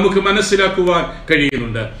നമുക്ക് മനസ്സിലാക്കുവാൻ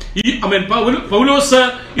കഴിയുന്നുണ്ട്. ഈ ആമേൻ, പൗലോസ്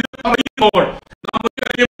ഇത് പറയുമ്പോൾ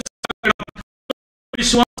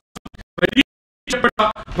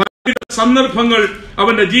സന്ദർഭങ്ങൾ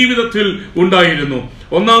അവന്റെ ജീവിതത്തിൽ ഉണ്ടായിരുന്നു.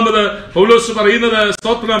 ഒന്നാമത് പൗലോസ് പറയുന്നത്,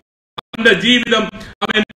 സ്തോത്രം, അവന്റെ ജീവിതം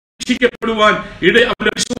അവൻ പരീക്ഷിക്കപ്പെടുവാൻ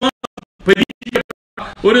അവന്റെ വിശ്വാസം പരീക്ഷിക്കപ്പെട്ട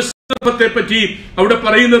ഒരു സന്ദർഭത്തെ പറ്റി അവിടെ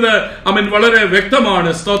പറയുന്നത് അവൻ വളരെ വ്യക്തമാണ്.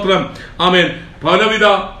 സ്തോത്രം. ആമേൻ. പലവിധ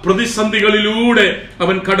പ്രതിസന്ധികളിലൂടെ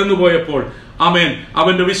അവൻ കടന്നുപോയപ്പോൾ, ആമേൻ,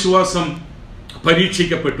 അവന്റെ വിശ്വാസം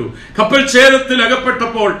പരീക്ഷിക്കപ്പെട്ടു. കപ്പൽ ഛേദത്തിൽ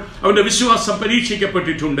അകപ്പെട്ടപ്പോൾ അവന്റെ വിശ്വാസം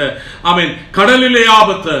പരീക്ഷിക്കപ്പെട്ടിട്ടുണ്ട്. ആമേൻ. കടലിലെ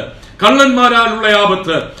ആപത്ത്, കള്ളന്മാരാലുള്ള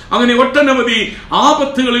ആപത്ത്, അങ്ങനെ ഒട്ടനവധി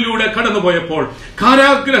ആപത്തുകളിലൂടെ കടന്നുപോയപ്പോൾ,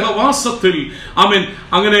 കാരാഗ്രഹവാസത്തിൽ, ആമേൻ,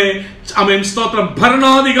 അങ്ങനെ, ആമേൻ, സ്തോത്രം,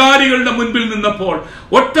 ഭരണാധികാരികളുടെ മുൻപിൽ നിന്നപ്പോൾ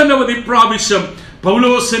ഒട്ടനവധി പ്രാവശ്യം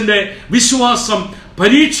പൗലോസിന്റെ വിശ്വാസം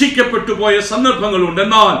പരീക്ഷിക്കപ്പെട്ടു പോയ സന്ദർഭങ്ങളുണ്ട്.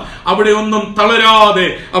 എന്നാൽ അവിടെ ഒന്നും തളരാതെ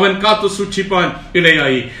അവൻ കാത്തു സൂക്ഷിപ്പാൻ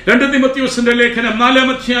ഇടയായി. 2 തിമോഥെയോസിന്റെ ലേഖനം 4-ാം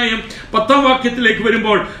അധ്യായം 10-ാം വാക്യത്തിലേക്ക്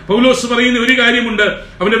വരുമ്പോൾ പൗലോസ് പറയുന്ന ഒരു കാര്യമുണ്ട്.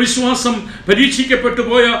 അവന്റെ വിശ്വാസം പരീക്ഷിക്കപ്പെട്ടു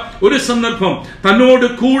പോയ ഒരു സന്ദർഭം, തന്നോട്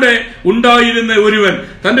കൂടെ ഉണ്ടായിരുന്ന ഒരുവൻ,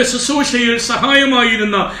 തന്റെ ശുശ്രൂഷയിൽ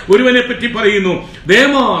സഹായമായിരുന്ന ഒരുവനെ പറ്റി പറയുന്നു.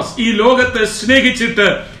 ദേമാസ് ഈ ലോകത്തെ സ്നേഹിച്ചിട്ട്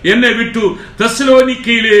എന്നെ വിട്ടു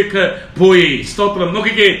തെസ്സലോനിക്കയിലേക്ക് പോയി. സ്തോത്രം.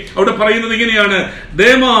 നോക്കിക്കേ, അവിടെ പറയുന്നത് ഇങ്ങനെയാണ്,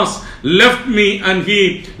 Demas left me and he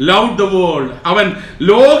loved the world. അവൻ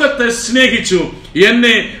ലോകത്തെ സ്നേഹിച്ചു,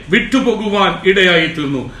 എന്നെ വിട്ടുപോകുവാൻ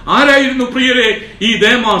ഇടയായിത്തീർന്നു. ആരായിരുന്നു പ്രിയരെ ഈ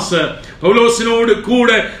ദേമാസ്? പൗലോസിനോട്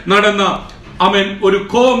കൂടെ നടന്ന, അവൻ ഒരു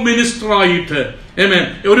കോ മിനിസ്റ്റർ ആയിട്ട്, ആമേൻ.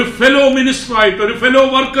 ഒരു ഫെലോ മിനിസ്റ്ററായിട്ട്, ഒരു ഫെലോ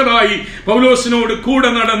വർക്കറായി പൗലോസിനോട് കൂടെ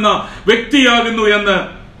നടന്ന വ്യക്തിയാകുന്നു എന്ന്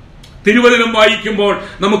തിരുവചനം വായിക്കുമ്പോൾ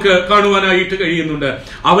നമുക്ക് കാണുവാനായിട്ട് കഴിയുന്നുണ്ട്.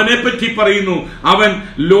 അവനെ പറ്റി പറയുന്നു, അവൻ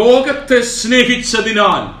ലോകത്തെ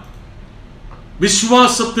സ്നേഹിച്ചതിനാൽ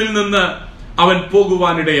വിശ്വാസത്തിൽ നിന്ന് അവൻ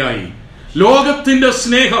പോകുവാനിടയായി. ലോകത്തിന്റെ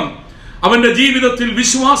സ്നേഹം അവന്റെ ജീവിതത്തിൽ,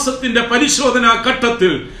 വിശ്വാസത്തിന്റെ പരിശോധനാ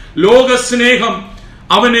ഘട്ടത്തിൽ ലോകസ്നേഹം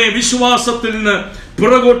അവനെ വിശ്വാസത്തിൽ നിന്ന്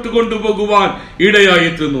പുറകോട്ട് കൊണ്ടുപോകുവാൻ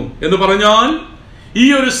ഇടയായിത്തീർന്നു എന്ന് പറഞ്ഞാൽ, ഈ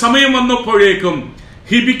ഒരു സമയം വന്നപ്പോഴേക്കും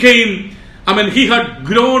he had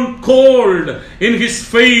grown cold in his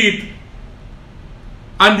faith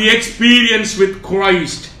and the experience with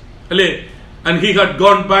Christ, and he had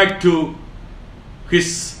gone back to his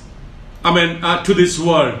to this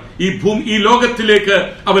world. ഈ ലോകത്തിലേക്ക്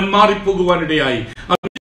അവൻ മാറിപ്പോകുവാനിടയായി.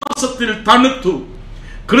 വിശ്വാസത്തിൽ തണുത്തു,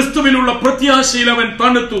 ക്രിസ്തുവിലുള്ള പ്രത്യാശയിൽ അവൻ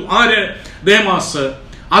തണുത്തു. ആര്? ദേമാസ്.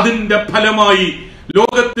 അതിന്റെ ഫലമായി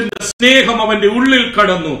ലോകത്തിന്റെ സ്നേഹം അവന്റെ ഉള്ളിൽ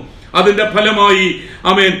കടന്നു. അതിന്റെ ഫലമായി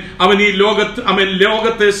അവൻ ഈ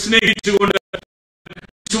ലോകത്തെ സ്നേഹിച്ചുകൊണ്ട്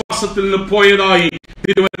വിശ്വാസത്തിൽ നിന്ന് പോയതായി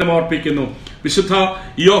തിരുവചനം ഓർപ്പിക്കുന്നു. വിശുദ്ധ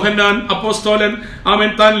യോഹന്നാൻ അപ്പോസ്തലൻ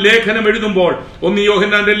താൻ ലേഖനം എഴുതുമ്പോൾ, 1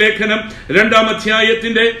 യോഹന്നാന്റെ ലേഖനം 2-ാം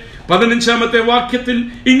അധ്യായത്തിന്റെ 15-ാമത്തെ വാക്യത്തിൽ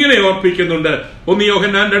ഇങ്ങനെ ഓർപ്പിക്കുന്നുണ്ട്. 1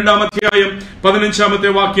 യോഹന്നാൻ 2-ാം അധ്യായം 15-ാമത്തെ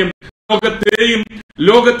വാക്യം, ലോകത്തെയും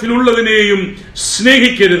ലോകത്തിലുള്ളതിനെയും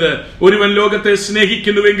സ്നേഹിക്കരുത്. ഒരുവൻ ലോകത്തെ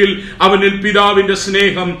സ്നേഹിക്കുന്നുവെങ്കിൽ അവനിൽ പിതാവിന്റെ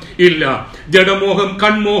സ്നേഹം ഇല്ല. ജഡമോഹം,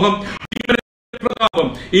 കൺമോഹം, പ്രതാപം,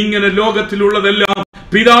 ഇങ്ങനെ ലോകത്തിലുള്ളതെല്ലാം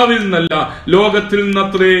പിതാവിൽ നിന്നല്ല, ലോകത്തിൽ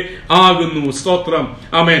നിന്നത്രേ ആകുന്നു. സ്തോത്രം.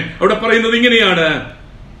 ആമേൻ. അവിടെ പറയുന്നത് ഇങ്ങനെയാണ്,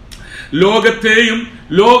 ലോകത്തെയും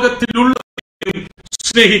ലോകത്തിലുള്ളതിനെയും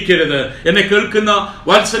സ്നേഹിക്കരുത്. എന്നെ കേൾക്കുന്ന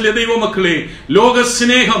വാത്സല്യ ദൈവമക്കളെ,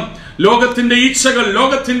 ലോകസ്നേഹം, ലോകത്തിന്റെ ഇച്ഛകൾ,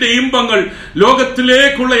 ലോകത്തിന്റെ ഇമ്പങ്ങൾ,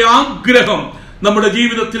 ലോകത്തിലേക്കുള്ള ആഗ്രഹം നമ്മുടെ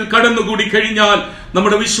ജീവിതത്തിൽ കടന്നുകൂടി കഴിഞ്ഞാൽ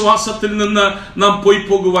നമ്മുടെ വിശ്വാസത്തിൽ നിന്ന് നാം പോയി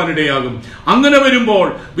പോകുവാനിടയാകും. അങ്ങനെ വരുമ്പോൾ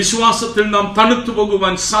വിശ്വാസത്തിൽ നാം തണുത്തു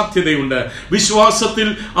പോകുവാൻ സാധ്യതയുണ്ട്. വിശ്വാസത്തിൽ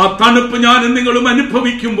ആ തണുപ്പ് ഞാനും നിങ്ങളും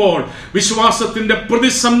അനുഭവിക്കുമ്പോൾ, വിശ്വാസത്തിന്റെ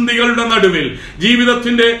പ്രതിസന്ധികളുടെ നടുവിൽ,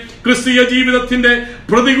 ജീവിതത്തിന്റെ, ക്രിസ്തീയ ജീവിതത്തിന്റെ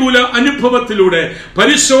പ്രതികൂല അനുഭവത്തിലൂടെ,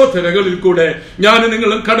 പരിശോധനകളിൽ കൂടെ ഞാനും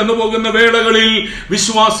നിങ്ങളും കടന്നു പോകുന്ന വേളകളിൽ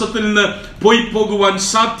വിശ്വാസത്തിൽ നിന്ന് പോയി പോകുവാൻ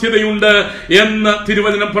സാധ്യതയുണ്ട് എന്ന്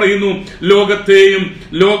തിരുവചനം പറയുന്നു. ലോകത്തെയും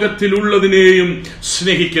ലോകത്തിലുള്ളതിനെയും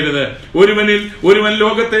സ്നേഹിക്കരുത്. ഒരുവൻ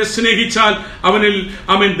ലോകത്തെ സ്നേഹിച്ചാൽ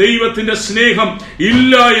അവൻ ദൈവത്തിന്റെ സ്നേഹം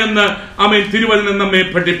ഇല്ല എന്ന് തിരുവചനം നമ്മെ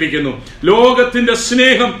പഠിപ്പിക്കുന്നു. ലോകത്തിന്റെ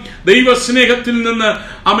സ്നേഹം ദൈവസ്നേഹത്തിൽ നിന്ന്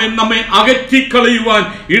നമ്മെ അകറ്റിക്കളയുവാൻ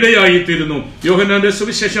ഇടയായിത്തീരുന്നു. യോഹന്നാന്റെ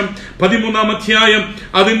സുവിശേഷം 13-ാം അധ്യായം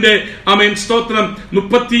അതിന്റെ സ്തോത്രം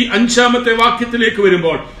 35-ാമത്തെ വാക്യത്തിലേക്ക്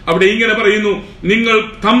വരുമ്പോൾ അവിടെ ഇങ്ങനെ പറയുന്നു, നിങ്ങൾ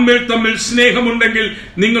തമ്മിൽ സ്നേഹമുണ്ടെങ്കിൽ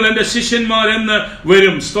നിങ്ങൾ എന്റെ ശിഷ്യന്മാരെന്ന്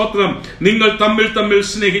വരും. സ്തോത്രം. നിങ്ങൾ തമ്മിൽ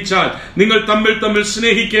സ്നേഹിച്ചാൽ, നിങ്ങൾ തമ്മിൽ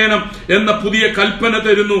സ്നേഹിക്കണം എന്ന പുതിയ കൽപ്പന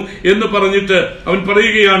തരുന്നു എന്ന് പറഞ്ഞിട്ട് അവൻ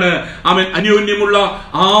പറയുകയാണ്, അന്യോന്യമുള്ള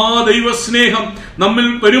ആ ദൈവസ്നേഹം നമ്മിൽ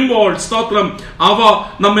വരുമ്പോൾ, സ്തോത്രം, അവ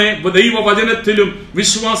നമ്മെ ദൈവവചനത്തിലും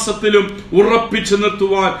വിശ്വാസത്തിലും ഉറപ്പിച്ചു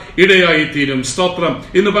നിർത്തുവാൻ ഇടയായിത്തീരും. സ്തോത്രം.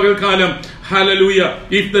 ഇന്ന് പകൽക്കാലം, hallelujah,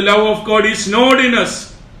 if the love of God is not in us,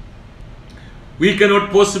 we cannot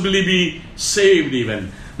possibly be saved even.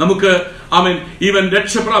 നമുക്ക് ഈവൻ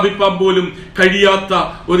രക്ഷ പ്രാപിപ്പാൻ പോലും കഴിയാത്ത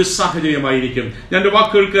ഒരു സാഹചര്യമായിരിക്കും. ഞാൻ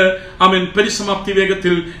വാക്കുകൾക്ക് പരിസമാപ്തി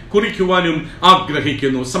വേഗത്തിൽ കുറിക്കുവാനും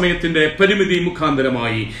ആഗ്രഹിക്കുന്നു, സമയത്തിന്റെ പരിമിതി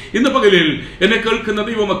മുഖാന്തരമായി. ഇന്ന് പകലിൽ എന്നെ കേൾക്കുന്ന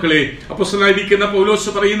ദൈവമക്കളെ, അപ്പോസ്തലനായിരിക്കുന്ന പൗലോസ്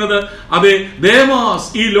പറയുന്നത്, അതെ, ദേമാസ്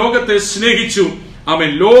ഈ ലോകത്തെ സ്നേഹിച്ചു.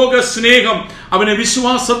 ലോക സ്നേഹം അവനെ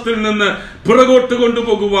വിശ്വാസത്തിൽ നിന്ന് പുറകോട്ട്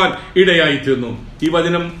കൊണ്ടുപോകുവാൻ ഇടയായിത്തീർന്നു. ഈ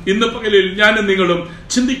വചനം ഇന്ന് പകലിൽ ഞാനും നിങ്ങളും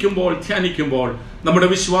ചിന്തിക്കുമ്പോൾ, ധ്യാനിക്കുമ്പോൾ നമ്മുടെ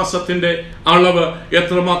വിശ്വാസത്തിന്റെ അളവ്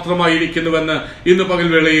എത്രമാത്രമായിരിക്കുന്നുവെന്ന് ഇന്ന് പകൽ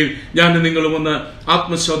വേളയിൽ ഞാനും നിങ്ങളും ഒന്ന്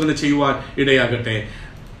ആത്മശോധന ചെയ്യുവാൻ ഇടയാകട്ടെ.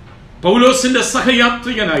 പൗലോസിന്റെ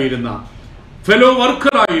സഹയാത്രികനായിരുന്ന, ഫെലോ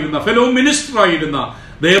വർക്കറായിരുന്ന, ഫെലോ മിനിസ്റ്ററായിരുന്ന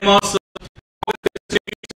ദേമാസ്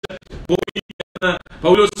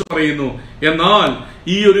പൗലോസ് പറയുന്നു. എന്നാൽ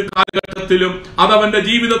ഈ ഒരു കാലഘട്ടത്തിലും അതവന്റെ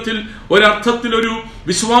ജീവിതത്തിൽ ഒരർത്ഥത്തിൽ ഒരു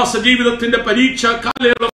വിശ്വാസ ജീവിതത്തിന്റെ പരീക്ഷാ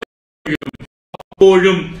കാലയളവ്,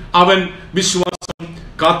 അപ്പോഴും അവൻ വിശ്വാസം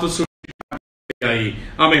കാത്തുസൂക്ഷിക്കാനായി.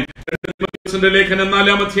 ആമേൻ. ലേഖനം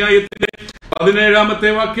 4-ാം അധ്യായത്തിന്റെ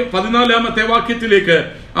 14-ാമത്തെ വാക്യത്തിലേക്ക്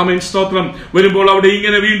സ്തോത്രം വരുമ്പോൾ അവിടെ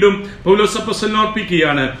ഇങ്ങനെ വീണ്ടും പൗലോസ് അപ്പോസ്തലൻ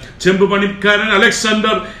ഓർപ്പിക്കുകയാണ്, ചെമ്പ് പണിക്കാരൻ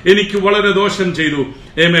അലക്സാണ്ടർ എനിക്ക് വളരെ ദോഷം ചെയ്തു.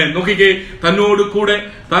 നോക്കിക്കേ, തന്നോട് കൂടെ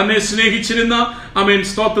തന്നെ സ്നേഹിച്ചിരുന്ന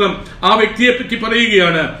സ്തോത്രം ആ വ്യക്തിയെ പറ്റി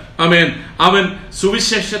പറയുകയാണ്. അവൻ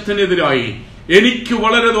സുവിശേഷത്തിനെതിരായി എനിക്ക്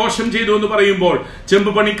വളരെ ദോഷം ചെയ്തു എന്ന് പറയുമ്പോൾ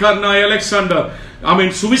ചെമ്പ് പണിക്കാരനായ അലക്സാണ്ടർ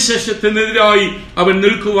സുവിശേഷത്തിനെതിരായി അവൻ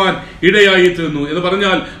നിൽക്കുവാൻ ഇടയായി തീർന്നു എന്ന്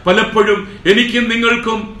പറഞ്ഞാൽ പലപ്പോഴും എനിക്കും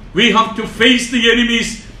നിങ്ങൾക്കും we have to face the enemies,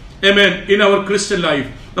 amen, in our Christian life.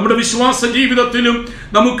 നമ്മുടെ വിശ്വാസ ജീവിതത്തിലും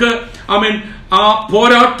നമുക്ക് ആ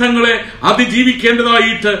പോരാട്ടങ്ങളെ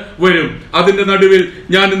അതിജീവിക്കേണ്ടതായിട്ട് വരും. അതിന്റെ നടുവിൽ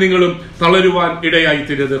ഞാനും നിങ്ങളും തളരുവാൻ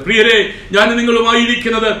ഇടയായിത്തീരരുത്. പ്രിയരെ, ഞാനും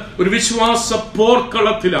നിങ്ങളുമായിരിക്കുന്നത് ഒരു വിശ്വാസ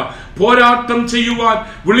പോർക്കളത്തിലാണ്. പോരാട്ടം ചെയ്യുവാൻ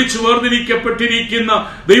വിളിച്ചു വേർതിരിക്കപ്പെട്ടിരിക്കുന്ന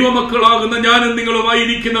ദൈവമക്കളാകുന്ന ഞാനും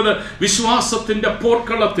നിങ്ങളുമായിരിക്കുന്നത് വിശ്വാസത്തിന്റെ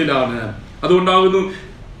പോർക്കളത്തിലാണ്. അതുകൊണ്ടാകുന്നു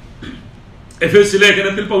എഫേസ്യ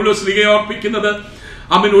ലേഖനത്തിൽ പൗലോസ് ഓർപ്പിക്കുന്നത്,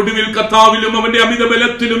 ഒടുവിൽ കർത്താവിലും അവന്റെ അമിത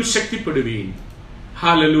ബലത്തിലും ശക്തിപ്പെടുവീൻ.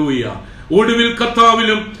 ഹല്ലേലൂയ. ഒടുവിൽ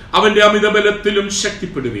കർത്താവിലും അവന്റെ അമിത ബലത്തിലും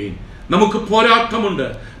ശക്തിപ്പെടുവീൻ. നമുക്ക് പോരാട്ടമുണ്ട്.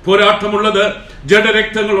 പോരാട്ടമുള്ളത്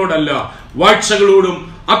ജഡരക്തങ്ങളോടല്ല, വാഴ്ചകളോടും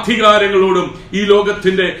അധികാരങ്ങളോടും ഈ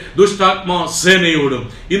ലോകത്തിന്റെ ദുഷ്ടാത്മാ സേനയോടും.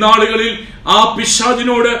 ഈ നാളുകളിൽ ആ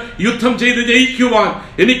പിശാചിനോട് യുദ്ധം ചെയ്ത് ജയിക്കുവാൻ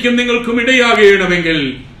എനിക്കും നിങ്ങൾക്കും ഇടയാകണമെങ്കിൽ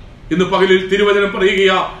ഇന്ന് പകലിൽ തിരുവചനം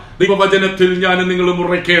പറയുകയാ, ദൈവവചനത്തിൽ ഞാനും നിങ്ങളും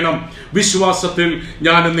ഉറയ്ക്കണം, വിശ്വാസത്തിൽ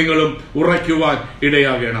ഞാനും നിങ്ങളും ഉറയ്ക്കുവാൻ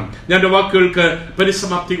ഇടയാകണം. ഞാൻ എൻ്റെ വാക്കുകൾക്ക്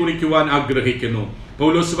പരിസമാപ്തി കുറിക്കുവാൻ ആഗ്രഹിക്കുന്നു.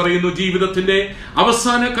 പൗലോസ് പറയുന്നു, ജീവിതത്തിന്റെ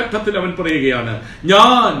അവസാന ഘട്ടത്തിൽ അവൻ പറയുകയാണ്,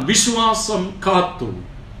 ഞാൻ വിശ്വാസം കാത്തു.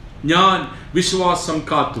 ഞാൻ വിശ്വാസം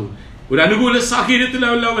കാത്തു. ഒരു അനുകൂല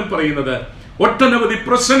സാഹചര്യത്തിലല്ല അവൻ പറയുന്നത്. ഒട്ടനവധി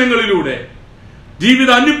പ്രശ്നങ്ങളിലൂടെ,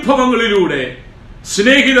 ജീവിത അനുഭവങ്ങളിലൂടെ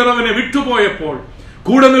സ്നേഹിതർ അവനെ വിട്ടുപോയപ്പോൾ,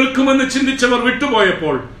 കൂടെ നിൽക്കുമെന്ന് ചിന്തിച്ചവർ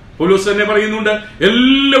വിട്ടുപോയപ്പോൾ പൗലോസ് തന്നെ പറയുന്നുണ്ട്,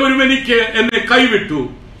 എല്ലാവരും എന്നെ കൈവിട്ടു,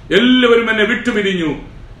 എല്ലാവരും എന്നെ വിട്ടുപിരിഞ്ഞു.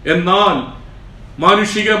 എന്നാൽ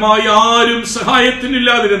മാനുഷികമായി ആരും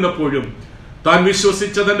സഹായത്തിനില്ലാതിരുന്നപ്പോഴും താൻ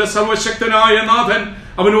വിശ്വസിച്ച തന്റെ സർവശക്തനായ നാഥൻ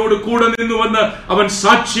അവനോട് കൂടെ നിന്നുവെന്ന് അവൻ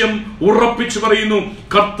സാക്ഷ്യം ഉറപ്പിച്ചു പറയുന്നു,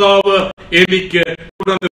 കർത്താവ് എനിക്ക്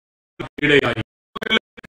ഇടയായി.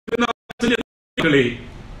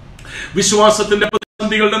 വിശ്വാസത്തിന്റെ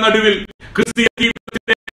പ്രതിസന്ധികളുടെ നടുവിൽ, ക്രിസ്തീയ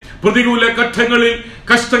ജീവിതത്തിന്റെ പ്രതികൂല ഘട്ടങ്ങളിൽ,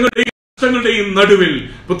 കഷ്ടങ്ങളുടെയും നടുവിൽ,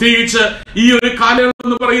 പ്രത്യേകിച്ച് ഈ ഒരു കാലയളവ്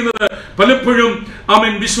എന്ന് പറയുന്നത് പലപ്പോഴും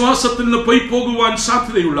വിശ്വാസത്തിൽ നിന്ന് പോയി പോകുവാൻ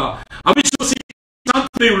സാധ്യതയുള്ള, അവിശ്വസിക്കാൻ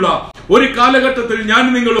സാധ്യതയുള്ള ഒരു കാലഘട്ടത്തിൽ ഞാൻ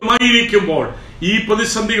നിങ്ങളുമായിരിക്കുമ്പോൾ ഈ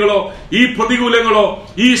പ്രതിസന്ധികളോ, ഈ പ്രതികൂലങ്ങളോ,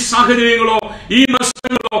 ഈ സാഹചര്യങ്ങളോ, ഈ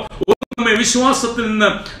നഷ്ടങ്ങളോ നമ്മെ വിശ്വാസത്തിൽ നിന്ന്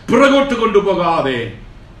പുറകോട്ട് കൊണ്ടുപോകാതെ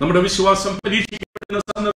നമ്മുടെ വിശ്വാസം പരീക്ഷിക്കപ്പെടുന്ന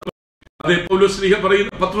സന്ദർഭം, അതേ പൗലോസ്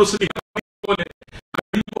പറയുന്ന പത്രോസ് പോലെ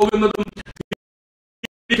പോകുന്നതും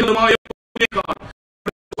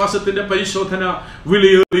വിശ്വാസത്തിന്റെ പരിശോധന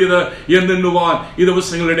വിലയേറിയത് എന്നെണ്ണുവാൻ ഈ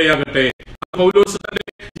ദിവസങ്ങളിടെയാകട്ടെ. പൗലോസ്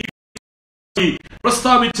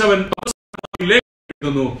പ്രസ്താവിച്ചവൻ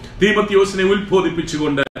തീമോഥെയോസിനെ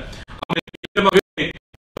ഉത്ബോധിപ്പിച്ചുകൊണ്ട്, മകനെ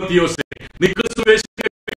തീമോഥെയോസേ,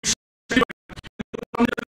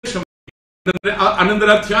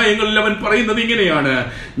 അനന്തരാധ്യായങ്ങളിൽ അവൻ പറയുന്നത് ഇങ്ങനെയാണ്,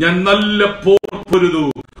 ഞാൻ നല്ല പോർ പൊരുതു,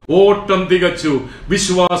 ഓട്ടം തികച്ചു,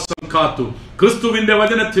 വിശ്വാസം കാത്തു, ക്രിസ്തുവിന്റെ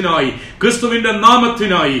വചനത്തിനായി, ക്രിസ്തുവിന്റെ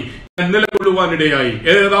നാമത്തിനായി ഞാൻ നിലകൊള്ളുവാനിടയായി.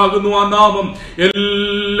 ഏതാകുന്നു ആ നാമം?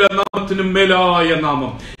 എല്ലാ നാമത്തിനും മേലായ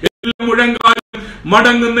നാമം, എല്ലാ മുഴങ്കാലും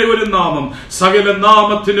മടങ്ങുന്ന ഒരു നാമം, സകല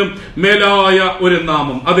നാമത്തിനും മേലായ ഒരു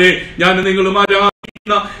നാമം. അതെ, ഞാൻ നിങ്ങളും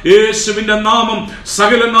ആരാധിക്കുന്ന യേശുവിന്റെ നാമം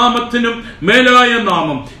സകല നാമത്തിനും മേലായ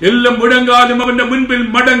നാമം. എല്ലാ മുഴങ്കാലും അവന്റെ മുൻപിൽ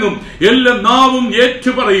മടങ്ങും, എല്ലാ നാവും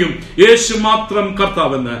ഏറ്റുപറയും യേശു മാത്രം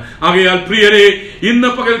കർത്താവെന്ന്. ആകയാൽ പ്രിയരെ, ഇന്ന്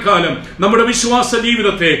പകൽക്കാലം നമ്മുടെ വിശ്വാസ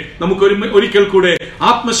ജീവിതത്തെ നമുക്ക് ഒരിക്കൽ കൂടെ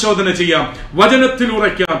ആത്മശോധന ചെയ്യാം, വചനത്തിൽ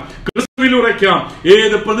ഉറയ്ക്കാം, ക്രിസ്തുവിൽ ഉറയ്ക്കാം.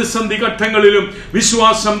 ഏത് പ്രതിസന്ധി ഘട്ടങ്ങളിലും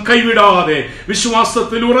വിശ്വാസം കൈവിടാതെ,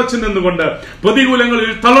 വിശ്വാസത്തിൽ ഉറച്ചു നിന്നുകൊണ്ട്,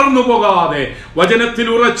 പ്രതികൂലങ്ങളിൽ തളർന്നു പോകാതെ, വചനത്തിൽ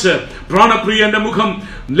ഉറച്ച് പ്രാണപ്രിയന്റെ മുഖം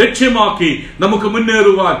ലക്ഷ്യമാക്കി നമുക്ക്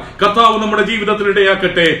മുന്നേറുവാൻ കർത്താവ് നമ്മുടെ ജീവിതത്തിൽ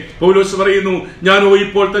ഇടയാക്കട്ടെ. പൗലോസ് പറയുന്നു, ഞാനോ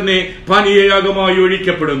ഇപ്പോൾ തന്നെ പാനീയയാഗമായി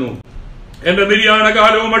ഒഴിക്കപ്പെടുന്നു, എന്റെ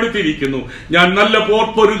നിര്യാണകാലവും അടുത്തിരിക്കുന്നു, ഞാൻ നല്ല പോർ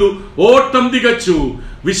പൊരുതു, ഓട്ടം തികച്ചു,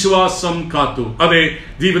 വിശ്വാസം കാത്തു. അതെ,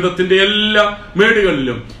 ജീവിതത്തിന്റെ എല്ലാ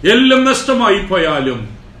മേടുകളിലും എല്ലാം നഷ്ടമായി പോയാലും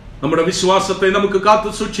നമ്മുടെ വിശ്വാസത്തെ നമുക്ക് കാത്തു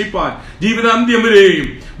സൂക്ഷിപ്പാൻ ജീവിതാന്ത്യം വരെയും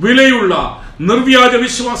വിലയുള്ള നിർവ്യാജ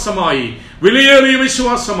വിശ്വാസമായി, വിലയേറിയ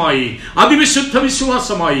വിശ്വാസമായി, അതിവിശുദ്ധ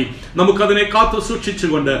വിശ്വാസമായി നമുക്കതിനെ കാത്തു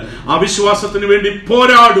സൂക്ഷിച്ചുകൊണ്ട് ആ വിശ്വാസത്തിന് വേണ്ടി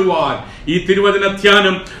പോരാടുവാൻ ഈ തിരുവചന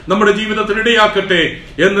ധ്യാനം നമ്മുടെ ജീവിതത്തിൽ ഇടയാക്കട്ടെ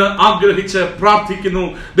എന്ന് ആഗ്രഹിച്ച് പ്രാർത്ഥിക്കുന്നു.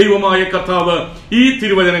 ദൈവമായ കർത്താവ് ഈ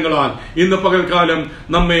തിരുവചനങ്ങളാൽ ഇന്ന് പകൽക്കാലം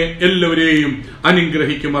നമ്മെ എല്ലാവരെയും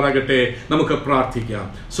അനുഗ്രഹിക്കുമാറാകട്ടെ. നമുക്ക് പ്രാർത്ഥിക്കാം.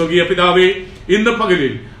 സ്വർഗീയ പിതാവേ, ഇന്ന്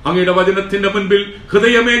പകലിൽ അങ്ങയുടെ വചനത്തിന്റെ മുൻപിൽ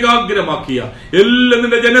ഹൃദയമേകാഗ്രമാക്കിയ എല്ലാ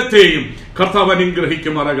നിന്റെ ജനത്തെയും കർത്താവ്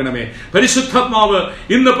അനുഗ്രഹിക്കുമാറാകണമേ. പരിശുദ്ധാത്മാവ്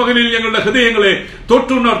ഇന്ന് പകലിൽ ഞങ്ങളുടെ ഹൃദയങ്ങളെ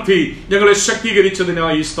തൊട്ടുണർത്തി ഞങ്ങളെ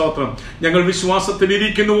ശക്തീകരിച്ചതിനായി സ്തോത്രം. ഞങ്ങൾ വിശ്വാസത്തിൽ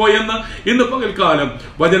ഇരിക്കുന്നുവോ എന്ന് ഇന്ന് പകൽക്കാലം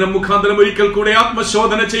വചനം മുഖാന്തരം ഒരിക്കൽ കൂടെ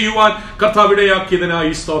ആത്മശോധന ചെയ്യുവാൻ കർത്താവ്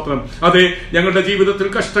ഇടയാക്കിയതിനായി സ്തോത്രം. അതെ, ഞങ്ങളുടെ ജീവിതത്തിൽ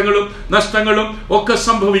കഷ്ടങ്ങളും നഷ്ടങ്ങളും ഒക്കെ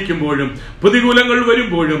സംഭവിക്കുമ്പോഴും, പ്രതികൂലങ്ങൾ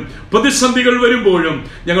വരുമ്പോഴും, പ്രതിസന്ധികൾ വരുമ്പോഴും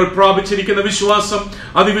ഞങ്ങൾ പ്രാപിച്ചിരിക്കുന്ന വിശ്വാസം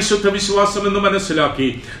അതിവിശുദ്ധ വിശ്വാസം എന്ന് മനസ്സിലാക്കി,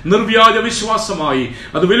 നിർവ്യാജ വിശ്വാസമായി,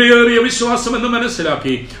 അത് വിലയേറിയ വിശ്വാസം എന്ന്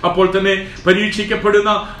മനസ്സിലാക്കി, അപ്പോൾ തന്നെ പരീക്ഷിക്കപ്പെടുന്ന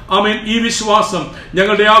ആമേൻ ഈ വിശ്വാസം,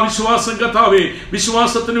 ഞങ്ങളുടെ ആ വിശ്വാസം കർത്താവേ,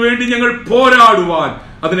 വിശ്വാസത്തിന് വേണ്ടി ഞങ്ങൾ പോരാടുവാൻ,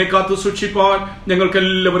 അതിനെ കാത്തു സൂക്ഷിപ്പാൻ ഞങ്ങൾക്ക്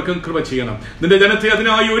എല്ലാവർക്കും കൃപ ചെയ്യണം. നിന്റെ ജനത്തെ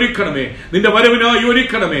അതിനായി ഒരുക്കണമേ, നിന്റെ വരവിനായി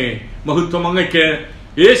ഒരുക്കണമേ. മഹത്വം അങ്ങയ്ക്ക്,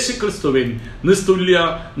 യേശു ക്രിസ്തുവിൻ നിസ്തുല്യ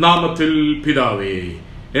നാമത്തിൽ പിതാവേ,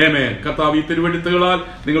 ആമേൻ. കർത്താവ് ഈ തിരുവെഴുത്തുകളാൽ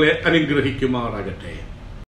നിങ്ങളെ അനുഗ്രഹിക്കുമാറാകട്ടെ.